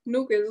Nuuk.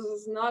 Nuuk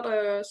is not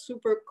a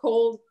super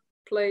cold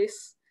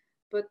place,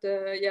 but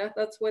yeah,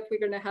 that's what we're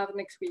gonna have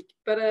next week.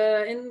 But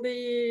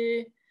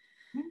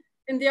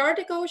In the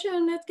Arctic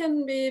Ocean, it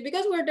can be,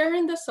 because we're there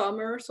in the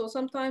summer, so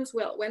sometimes,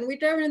 well, when we're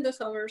there in the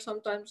summer,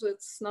 sometimes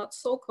it's not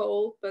so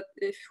cold, but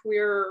if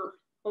we're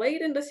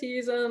late in the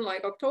season,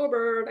 like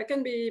October, that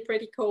can be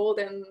pretty cold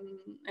and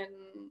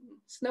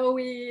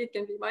snowy. It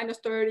can be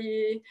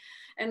 -30,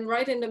 and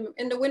right in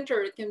the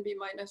winter, it can be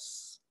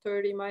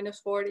 -30,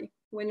 -40.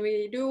 When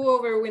we do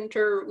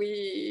overwinter,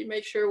 we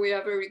make sure we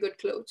have very good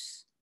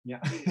clothes. Yeah.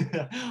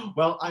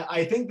 Well,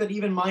 I think that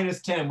even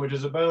 -10, which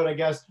is about, I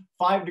guess,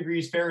 5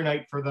 degrees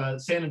Fahrenheit for the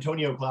San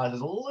Antonio class,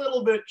 is a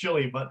little bit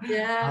chilly, but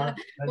yeah.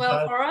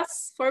 Well,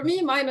 for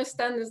me,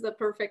 -10 is the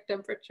perfect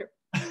temperature.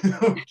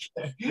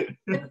 Okay.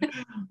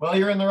 Well,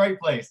 you're in the right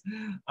place.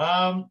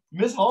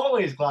 Miss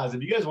Holloway's class,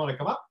 if you guys want to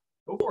come up,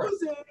 go for it.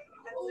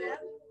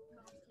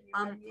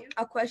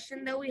 A question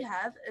that we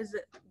have is,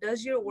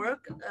 does your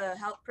work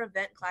help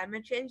prevent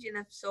climate change, and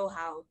if so,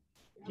 how?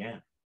 Yeah.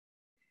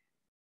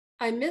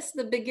 I missed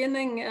the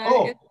beginning.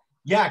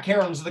 Yeah,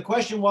 Carolyn. So the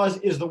question was,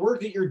 is the work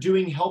that you're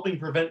doing helping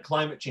prevent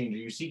climate change?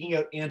 Are you seeking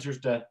out answers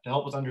to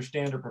help us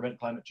understand or prevent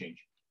climate change?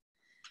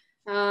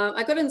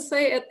 I couldn't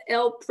say it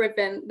help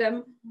prevent them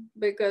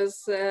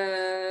because,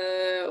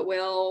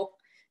 well,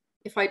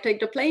 if I take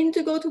the plane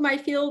to go to my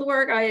field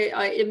work,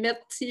 I emit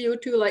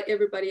CO2 like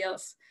everybody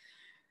else.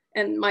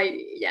 And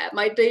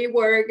my day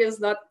work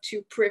is not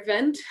to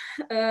prevent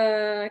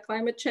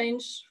climate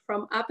change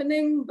from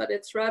happening, but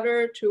it's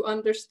rather to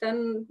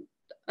understand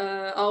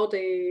how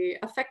they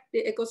affect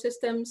the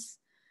ecosystems.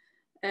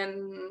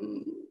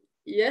 And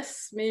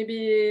yes, maybe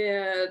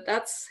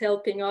that's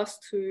helping us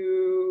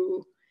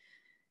to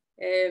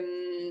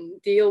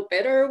deal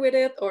better with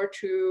it, or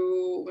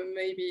to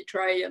maybe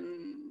try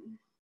and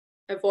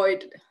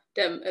avoid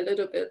them a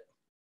little bit.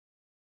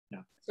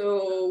 Yeah.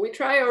 So we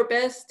try our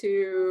best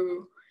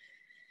to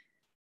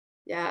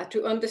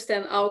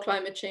understand how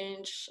climate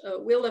change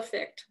will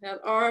affect and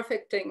are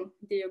affecting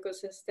the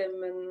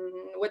ecosystem, and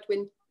what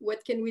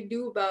can we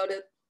do about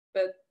it.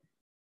 But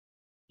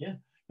yeah,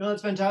 no,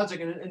 that's fantastic.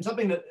 And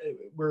something that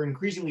we're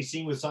increasingly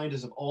seeing with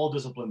scientists of all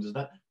disciplines is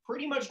that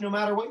pretty much no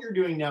matter what you're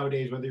doing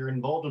nowadays, whether you're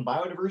involved in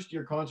biodiversity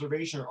or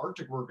conservation or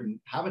Arctic work and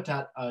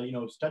habitat,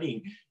 studying,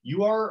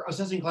 you are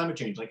assessing climate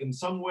change. Like in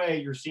some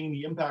way, you're seeing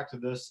the impact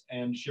of this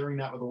and sharing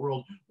that with the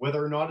world,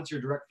 whether or not it's your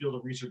direct field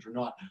of research or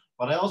not.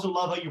 But I also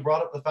love how you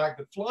brought up the fact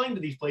that flying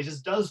to these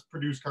places does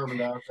produce carbon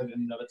dioxide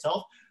in and of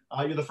itself.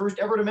 You're the first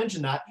ever to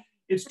mention that.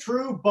 It's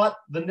true, but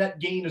the net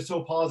gain is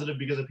so positive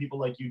because of people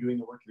like you doing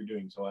the work you're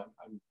doing. So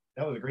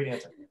that was a great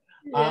answer.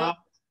 yeah.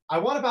 I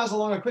want to pass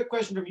along a quick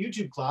question from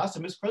YouTube class. So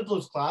Miss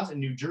Credlow's class in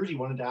New Jersey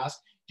wanted to ask,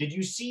 did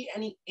you see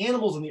any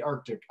animals in the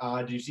Arctic?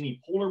 Did you see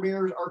any polar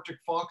bears, Arctic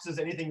foxes,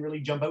 anything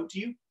really jump out to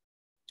you?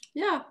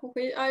 Yeah,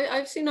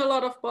 I've seen a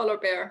lot of polar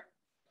bear,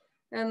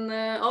 and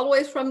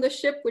always from the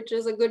ship, which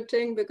is a good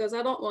thing because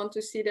I don't want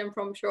to see them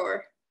from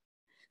shore.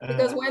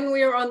 Because when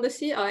we are on the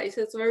sea ice,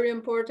 it's very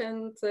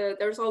important.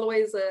 There's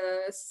always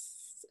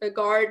a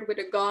guard with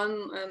a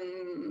gun,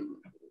 and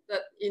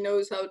that he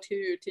knows how to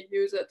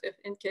use it if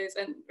in case,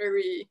 and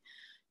very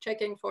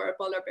checking for a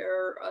polar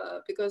bear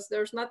because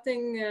there's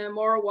nothing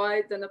more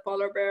white than a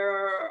polar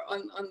bear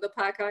on the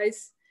pack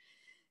ice.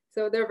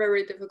 So they're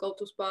very difficult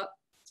to spot.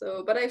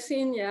 So, but I've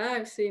seen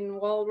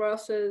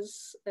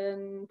walruses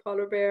and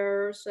polar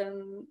bears,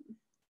 and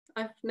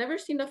I've never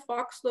seen a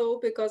fox though,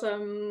 because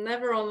I'm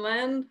never on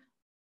land.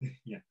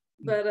 Yeah.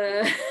 But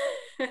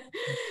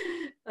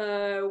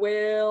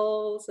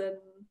whales,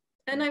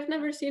 and I've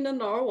never seen a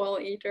narwhal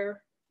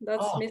either.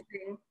 That's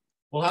missing.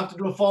 We'll have to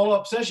do a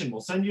follow-up session.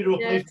 We'll send you to a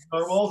place with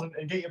narwhals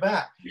and get you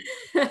back.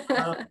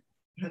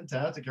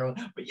 Fantastic,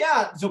 Carolyn. But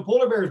yeah, so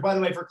polar bears, by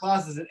the way, for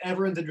classes, and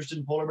everyone's interested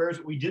in polar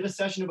bears, we did a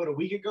session about a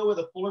week ago with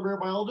a polar bear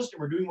biologist,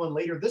 and we're doing one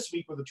later this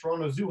week with the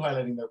Toronto Zoo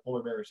highlighting their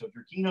polar bears. So if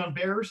you're keen on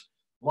bears,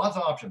 lots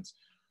of options.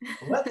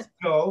 Let's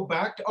go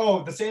back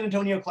to, the San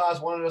Antonio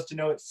class wanted us to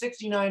know it's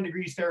 69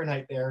 degrees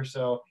Fahrenheit there.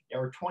 So yeah,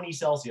 we're 20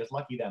 Celsius,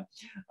 lucky them.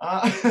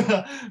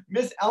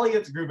 Miss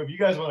Elliott's group, if you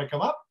guys want to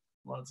come up,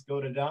 let's go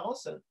to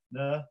Dallas and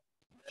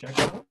check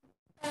out.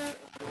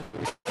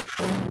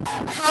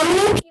 How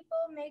many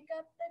people make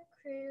up the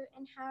crew,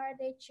 and how are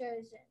they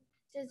chosen?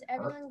 Does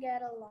everyone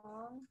get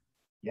along?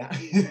 Yeah,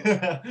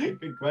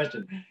 good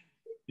question.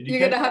 You're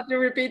going to have to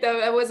repeat that.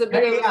 That was a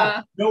bit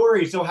of no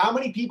worries. So how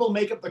many people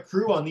make up the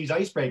crew on these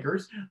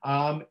icebreakers?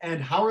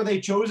 And how are they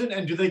chosen,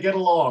 and do they get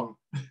along?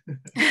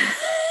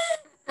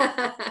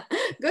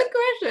 Good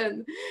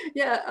question.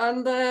 Yeah,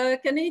 on the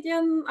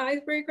Canadian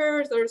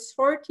icebreakers, there's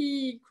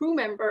 40 crew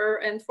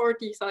members and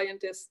 40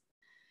 scientists.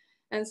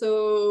 And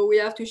so we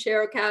have to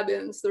share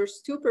cabins.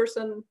 There's 2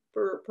 persons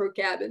per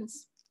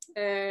cabins.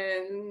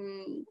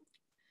 And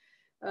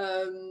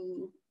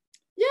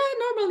yeah,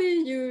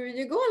 normally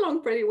you go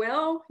along pretty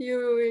well.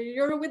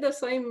 You're with the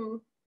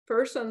same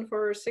person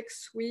for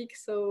 6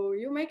 weeks, so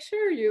you make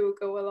sure you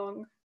go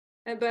along.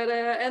 But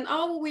and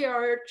how we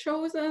are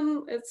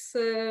chosen, it's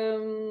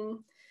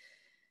who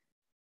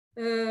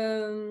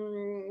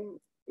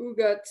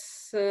got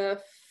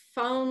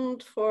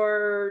found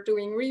for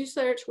doing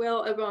research,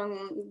 well,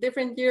 among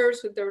different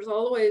years, there's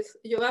always,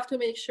 you have to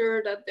make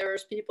sure that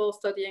there's people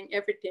studying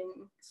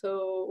everything.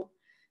 So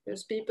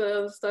there's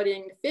people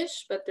studying the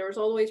fish, but there's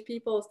always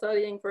people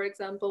studying, for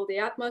example, the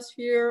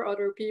atmosphere,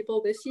 other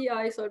people, the sea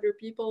ice, other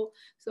people.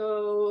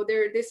 So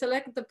they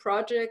select the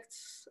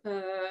projects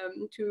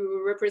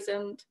to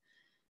represent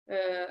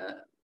the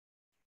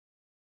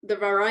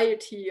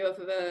variety of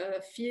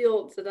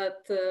fields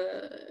that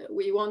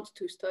we want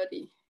to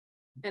study.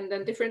 And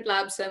then different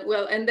labs, and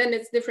well, and then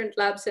it's different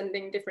labs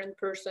sending different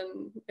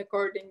person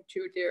according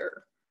to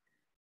their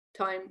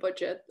time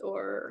budget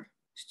or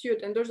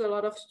student. There's a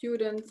lot of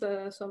students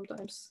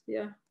sometimes,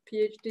 yeah,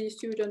 PhD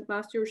student,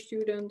 master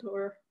student,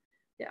 or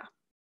yeah.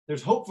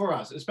 There's hope for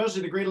us,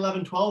 especially the grade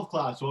 11, 12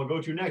 class. So I'll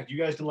go to next. You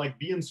guys can like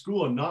be in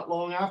school, and not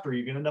long after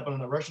you can end up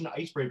on a Russian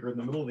icebreaker in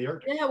the middle of the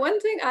Arctic. Yeah, one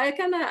thing I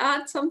can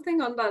add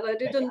something on that I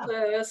didn't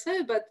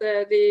say, but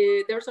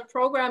there's a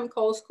program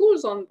called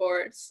Schools on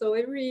Board. So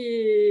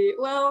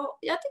well,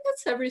 yeah, I think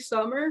it's every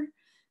summer.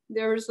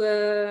 There's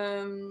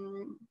a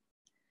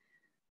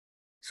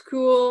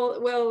school,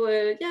 well,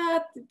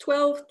 yeah,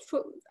 12,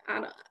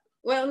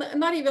 well,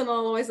 not even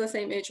always the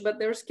same age, but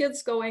there's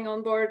kids going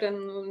on board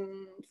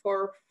and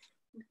for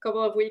a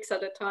couple of weeks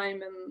at a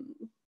time, and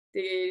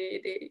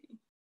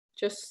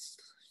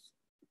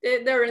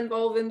they're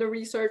involved in the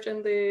research,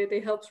 and they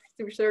help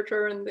the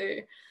researcher, and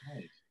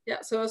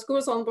yeah. So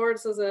Schools on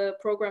Boards is a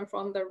program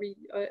from on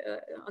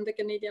the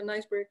Canadian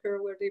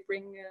icebreaker where they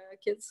bring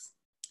kids,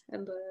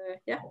 and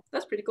yeah,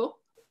 that's pretty cool.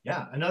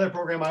 Yeah, another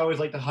program I always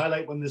like to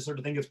highlight when this sort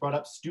of thing gets brought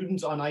up,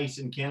 Students on Ice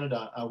in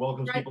Canada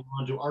welcomes people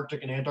onto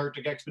Arctic and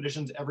Antarctic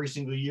expeditions every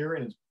single year,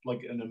 and it's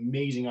like an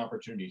amazing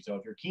opportunity. So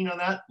if you're keen on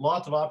that,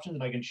 lots of options,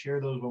 and I can share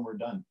those when we're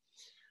done.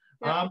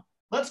 Yeah.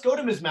 Let's go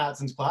to Ms.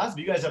 Matson's class. If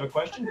you guys have a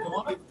question, come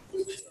on.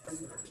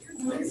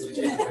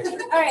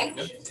 All right,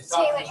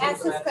 Taylor,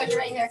 ask this question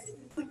right here.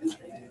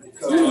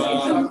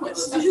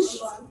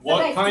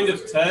 What kind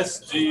of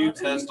tests do you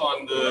test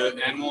on the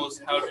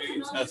animals? How do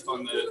you test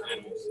on the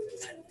animals?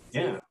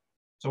 Yeah.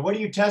 So what are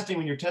you testing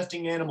when you're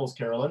testing animals,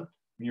 Carolyn?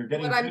 When you're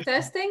getting what I'm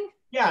testing?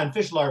 Yeah, and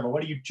fish larvae.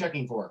 What are you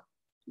checking for?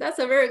 That's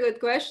a very good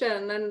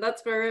question, and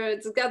that's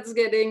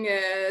getting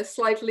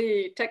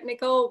slightly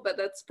technical, but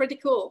that's pretty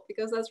cool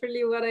because that's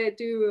really what I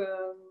do.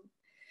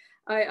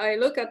 I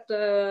look at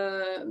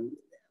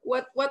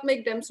what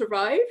makes them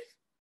survive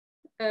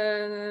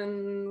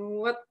and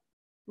what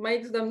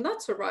makes them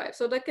not survive.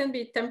 So that can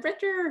be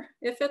temperature.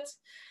 If it's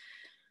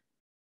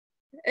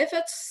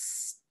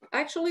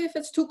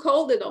too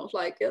cold, they don't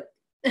like it.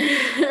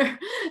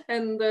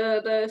 And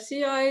the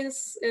sea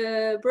ice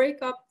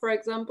breakup, for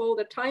example,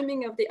 the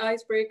timing of the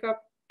ice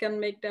breakup can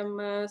make them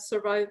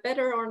survive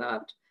better or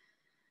not.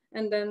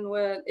 And then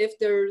if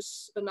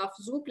there's enough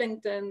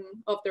zooplankton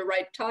of the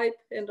right type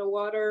in the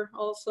water,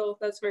 also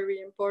that's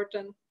very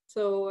important.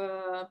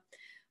 So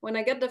when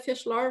I get the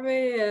fish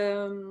larvae,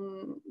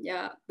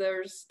 yeah,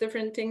 there's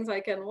different things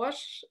I can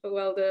watch.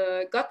 Well,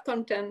 the gut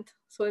content.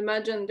 So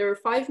imagine they're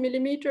 5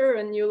 millimeter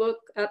and you look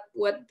at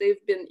what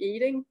they've been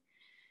eating.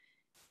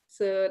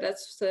 So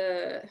that's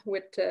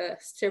with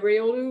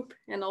stereoloop.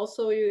 And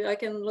also I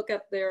can look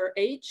at their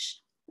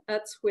age.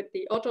 That's with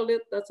the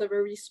otolith. That's a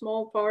very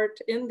small part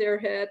in their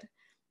head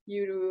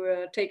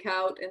you take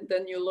out, and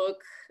then you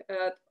look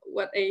at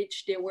what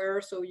age they were,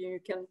 so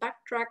you can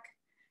backtrack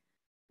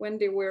when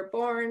they were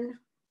born.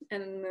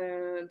 And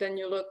then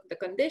you look the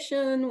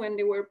condition when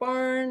they were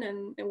born,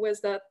 and was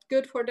that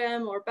good for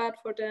them or bad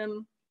for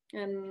them?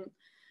 And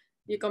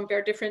you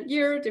compare different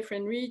year,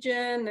 different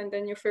region, and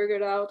then you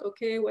figured out,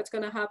 okay, what's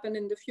going to happen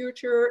in the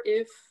future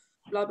if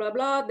blah, blah,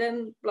 blah,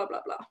 then blah,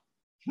 blah, blah.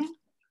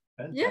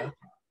 Yeah.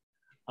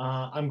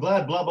 I'm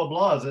glad blah, blah,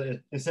 blah is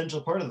an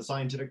essential part of the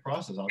scientific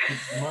process. I'll keep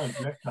it in mind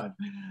for next time.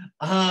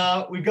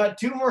 We've got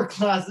 2 more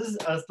classes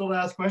still to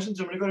ask questions.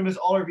 So I'm going to go to Ms.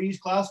 Ollerby's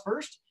class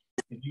first.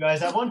 If you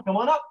guys have one, come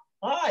on up.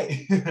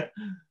 Hi.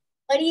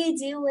 What do you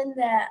do when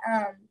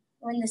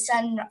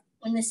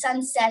the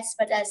sun sets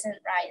but doesn't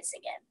rise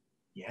again?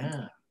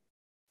 Yeah.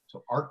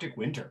 So Arctic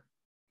winter.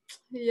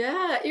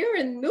 Yeah, here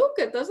in Nuuk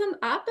it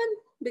doesn't happen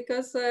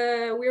because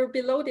we're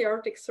below the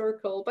Arctic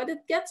Circle, but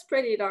it gets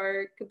pretty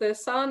dark. The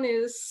sun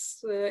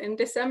is in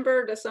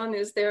December. The sun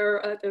is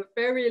there at a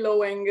very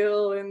low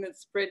angle, and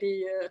it's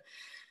pretty.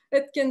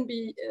 It can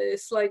be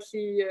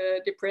slightly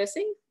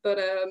depressing, but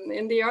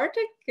in the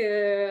Arctic,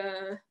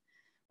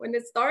 when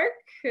it's dark,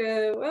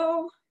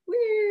 well,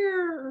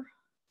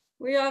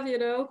 we have, you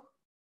know,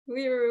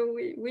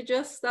 we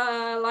just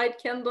light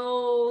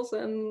candles,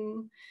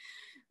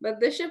 but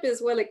the ship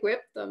is well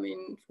equipped. I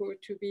mean,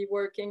 to be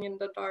working in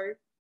the dark.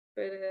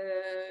 But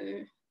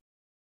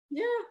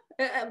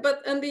yeah,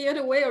 but and the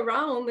other way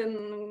around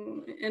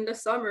in the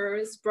summer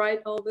is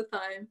bright all the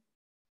time.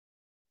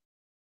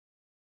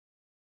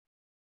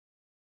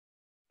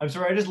 I'm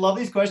sorry, I just love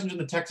these questions in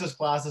the Texas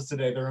classes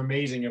today. They're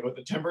amazing about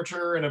the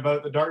temperature and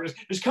about the darkness.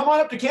 Just come on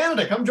up to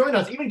Canada, come join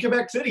us, even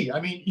Quebec City.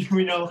 I mean,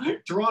 we know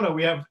Toronto,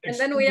 we have. And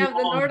then we have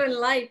the Northern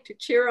Light to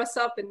cheer us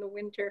up in the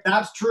winter.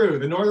 That's true.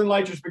 The Northern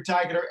Lights are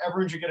spectacular.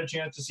 Everyone should get a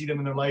chance to see them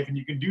in their life. And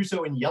you can do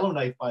so in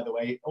Yellowknife, by the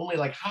way, only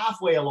like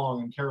halfway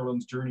along in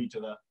Carolyn's journey to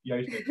the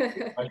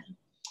icebreaker.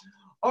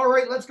 All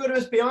right, let's go to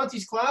Miss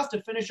Beyonce's class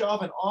to finish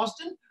off in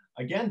Austin.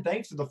 Again,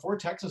 thanks to the 4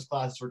 Texas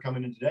classes for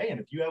coming in today. And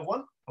if you have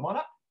one, come on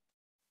up.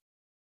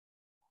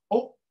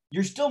 Oh,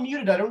 you're still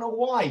muted. I don't know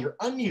why. You're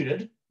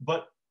unmuted,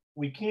 but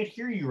we can't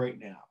hear you right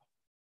now.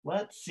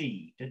 Let's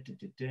see.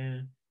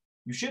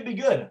 You should be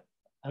good.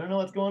 I don't know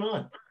what's going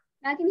on.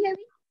 Now can you hear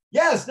me?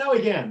 Yes, now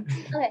we can.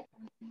 Okay.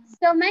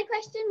 So my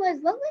question was,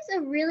 what was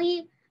a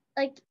really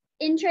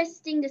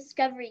interesting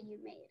discovery you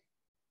made?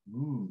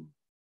 Ooh.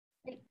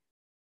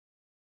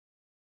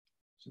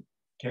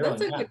 Carolyn,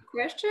 that's a good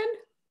question.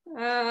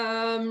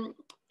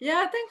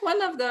 Yeah, I think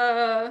one of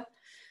the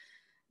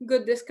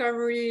good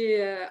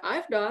discovery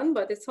I've done,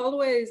 but it's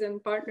always in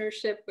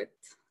partnership with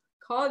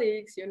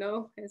colleagues, you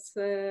know. It's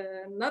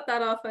not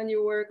that often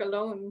you work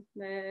alone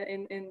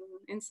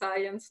in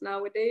science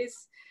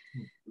nowadays.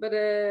 But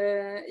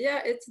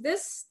yeah, it's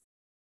this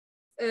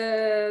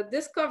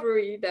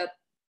discovery that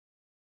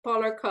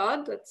polar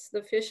cod, that's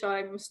the fish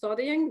I'm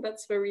studying,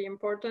 that's very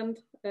important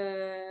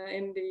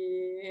in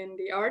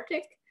the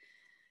Arctic.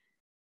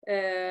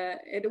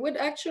 It would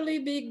actually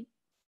be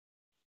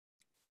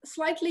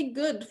slightly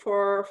good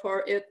for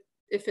it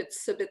if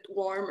it's a bit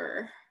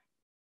warmer.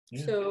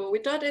 Yeah. So we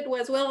thought it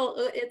was, well,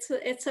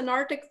 it's an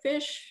Arctic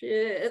fish.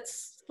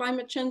 Its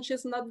climate change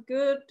is not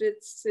good.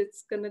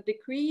 It's gonna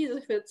decrease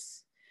if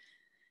it's,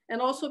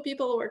 and also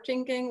people were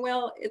thinking,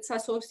 well, it's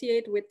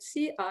associated with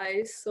sea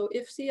ice. So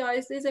if sea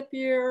ice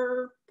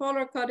disappear,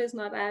 polar cod is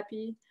not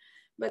happy.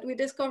 But we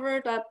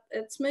discovered that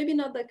it's maybe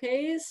not the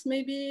case.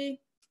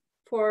 Maybe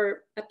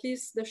for at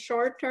least the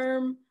short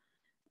term,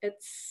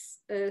 it's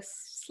a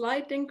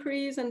slight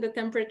increase in the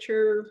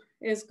temperature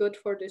is good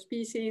for the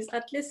species,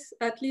 at least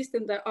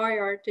in the high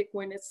Arctic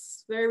when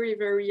it's very,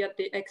 very at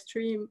the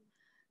extreme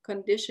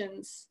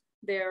conditions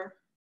there.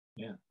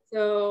 Yeah.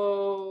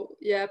 So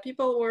yeah,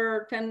 people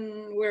were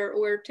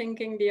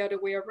thinking the other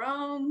way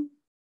around.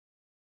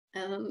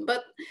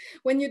 But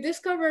when you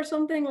discover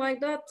something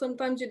like that,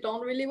 sometimes you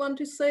don't really want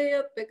to say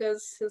it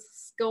because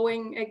it's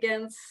going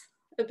against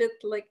a bit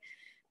like,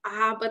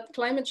 but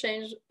climate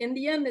change, in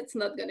the end, it's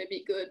not going to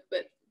be good,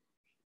 but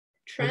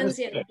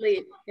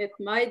transiently, it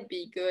might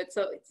be good.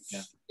 So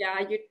it's,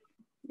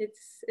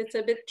 it's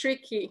a bit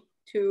tricky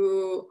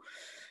to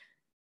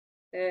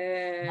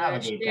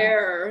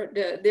share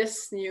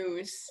this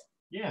news.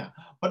 Yeah,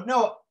 but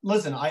no,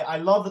 listen, I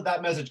love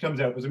that message comes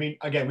out because, I mean,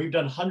 again, we've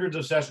done hundreds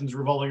of sessions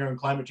revolving around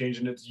climate change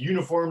and it's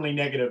uniformly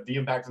negative, the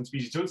impact on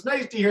species. So it's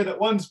nice to hear that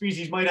one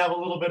species might have a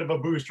little bit of a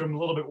boost from a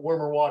little bit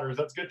warmer waters.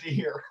 That's good to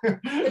hear. But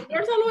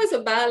there's always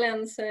a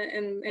balance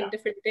in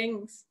different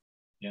things.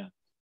 Yeah.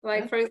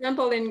 Like, for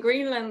example, in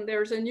Greenland,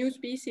 there's a new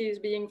species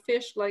being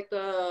fished, like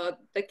the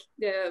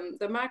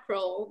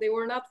mackerel. They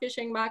were not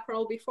fishing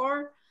mackerel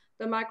before.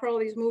 The mackerel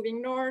is moving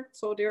north,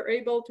 so they're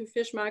able to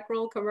fish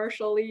mackerel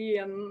commercially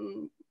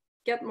and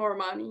get more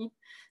money.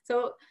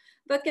 So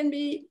that can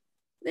be,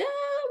 yeah,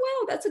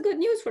 well, that's a good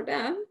news for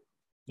them.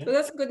 Yeah. So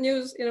that's good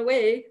news in a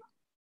way.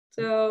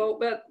 So,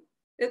 but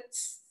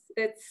it's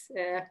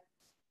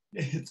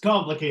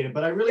complicated,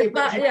 but I really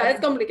appreciate it's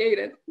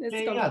complicated.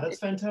 Yeah, that's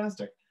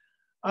fantastic.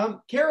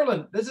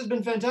 Carolyn, this has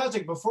been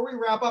fantastic. Before we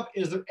wrap up,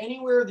 is there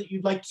anywhere that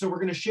you'd like, so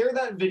we're going to share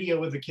that video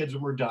with the kids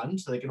when we're done,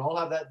 so they can all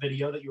have that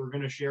video that you were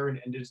going to share and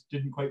it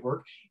didn't quite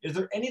work. Is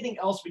there anything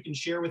else we can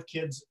share with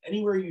kids,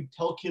 anywhere you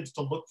tell kids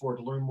to look for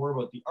to learn more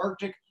about the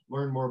Arctic,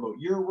 learn more about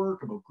your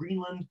work, about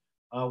Greenland?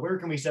 Where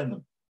can we send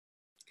them?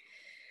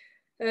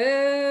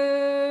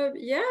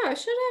 Yeah, I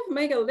should have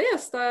made a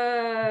list.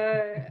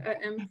 I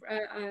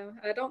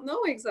don't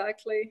know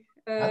exactly.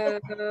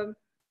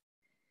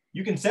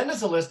 You can send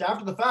us a list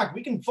after the fact.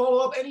 We can follow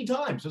up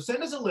anytime. So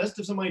send us a list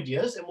of some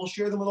ideas and we'll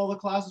share them with all the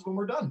classes when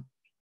we're done.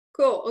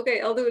 Cool.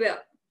 Okay, I'll do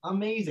that.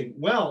 Amazing.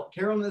 Well,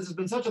 Carolyn, this has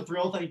been such a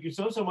thrill. Thank you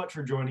so much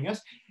for joining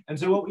us. And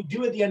so what we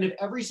do at the end of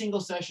every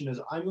single session is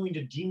I'm going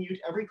to demute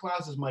every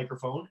class's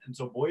microphone. And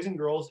so boys and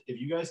girls,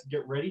 if you guys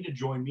get ready to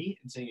join me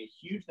in saying a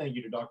huge thank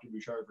you to Dr.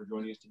 Bouchard for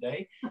joining us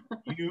today,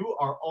 you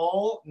are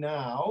all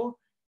now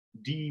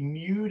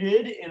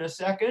demuted in a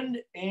second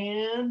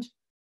and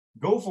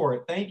go for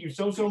it. Thank you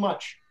so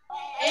much.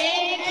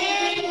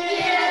 Thank you.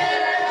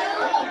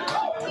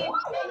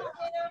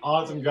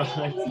 Awesome,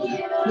 guys.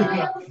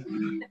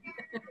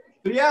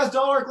 So yes, to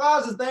all our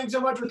classes, thanks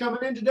so much for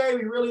coming in today.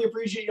 We really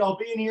appreciate y'all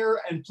being here.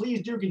 And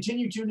please do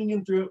continue tuning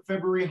in throughout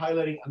February,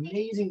 highlighting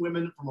amazing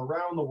women from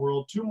around the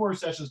world. 2 more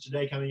sessions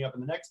today coming up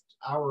in the next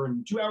hour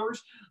and 2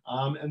 hours.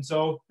 And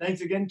so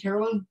thanks again,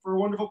 Carolyn, for a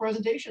wonderful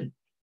presentation.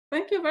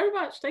 Thank you very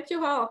much. Thank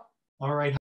you all. All right.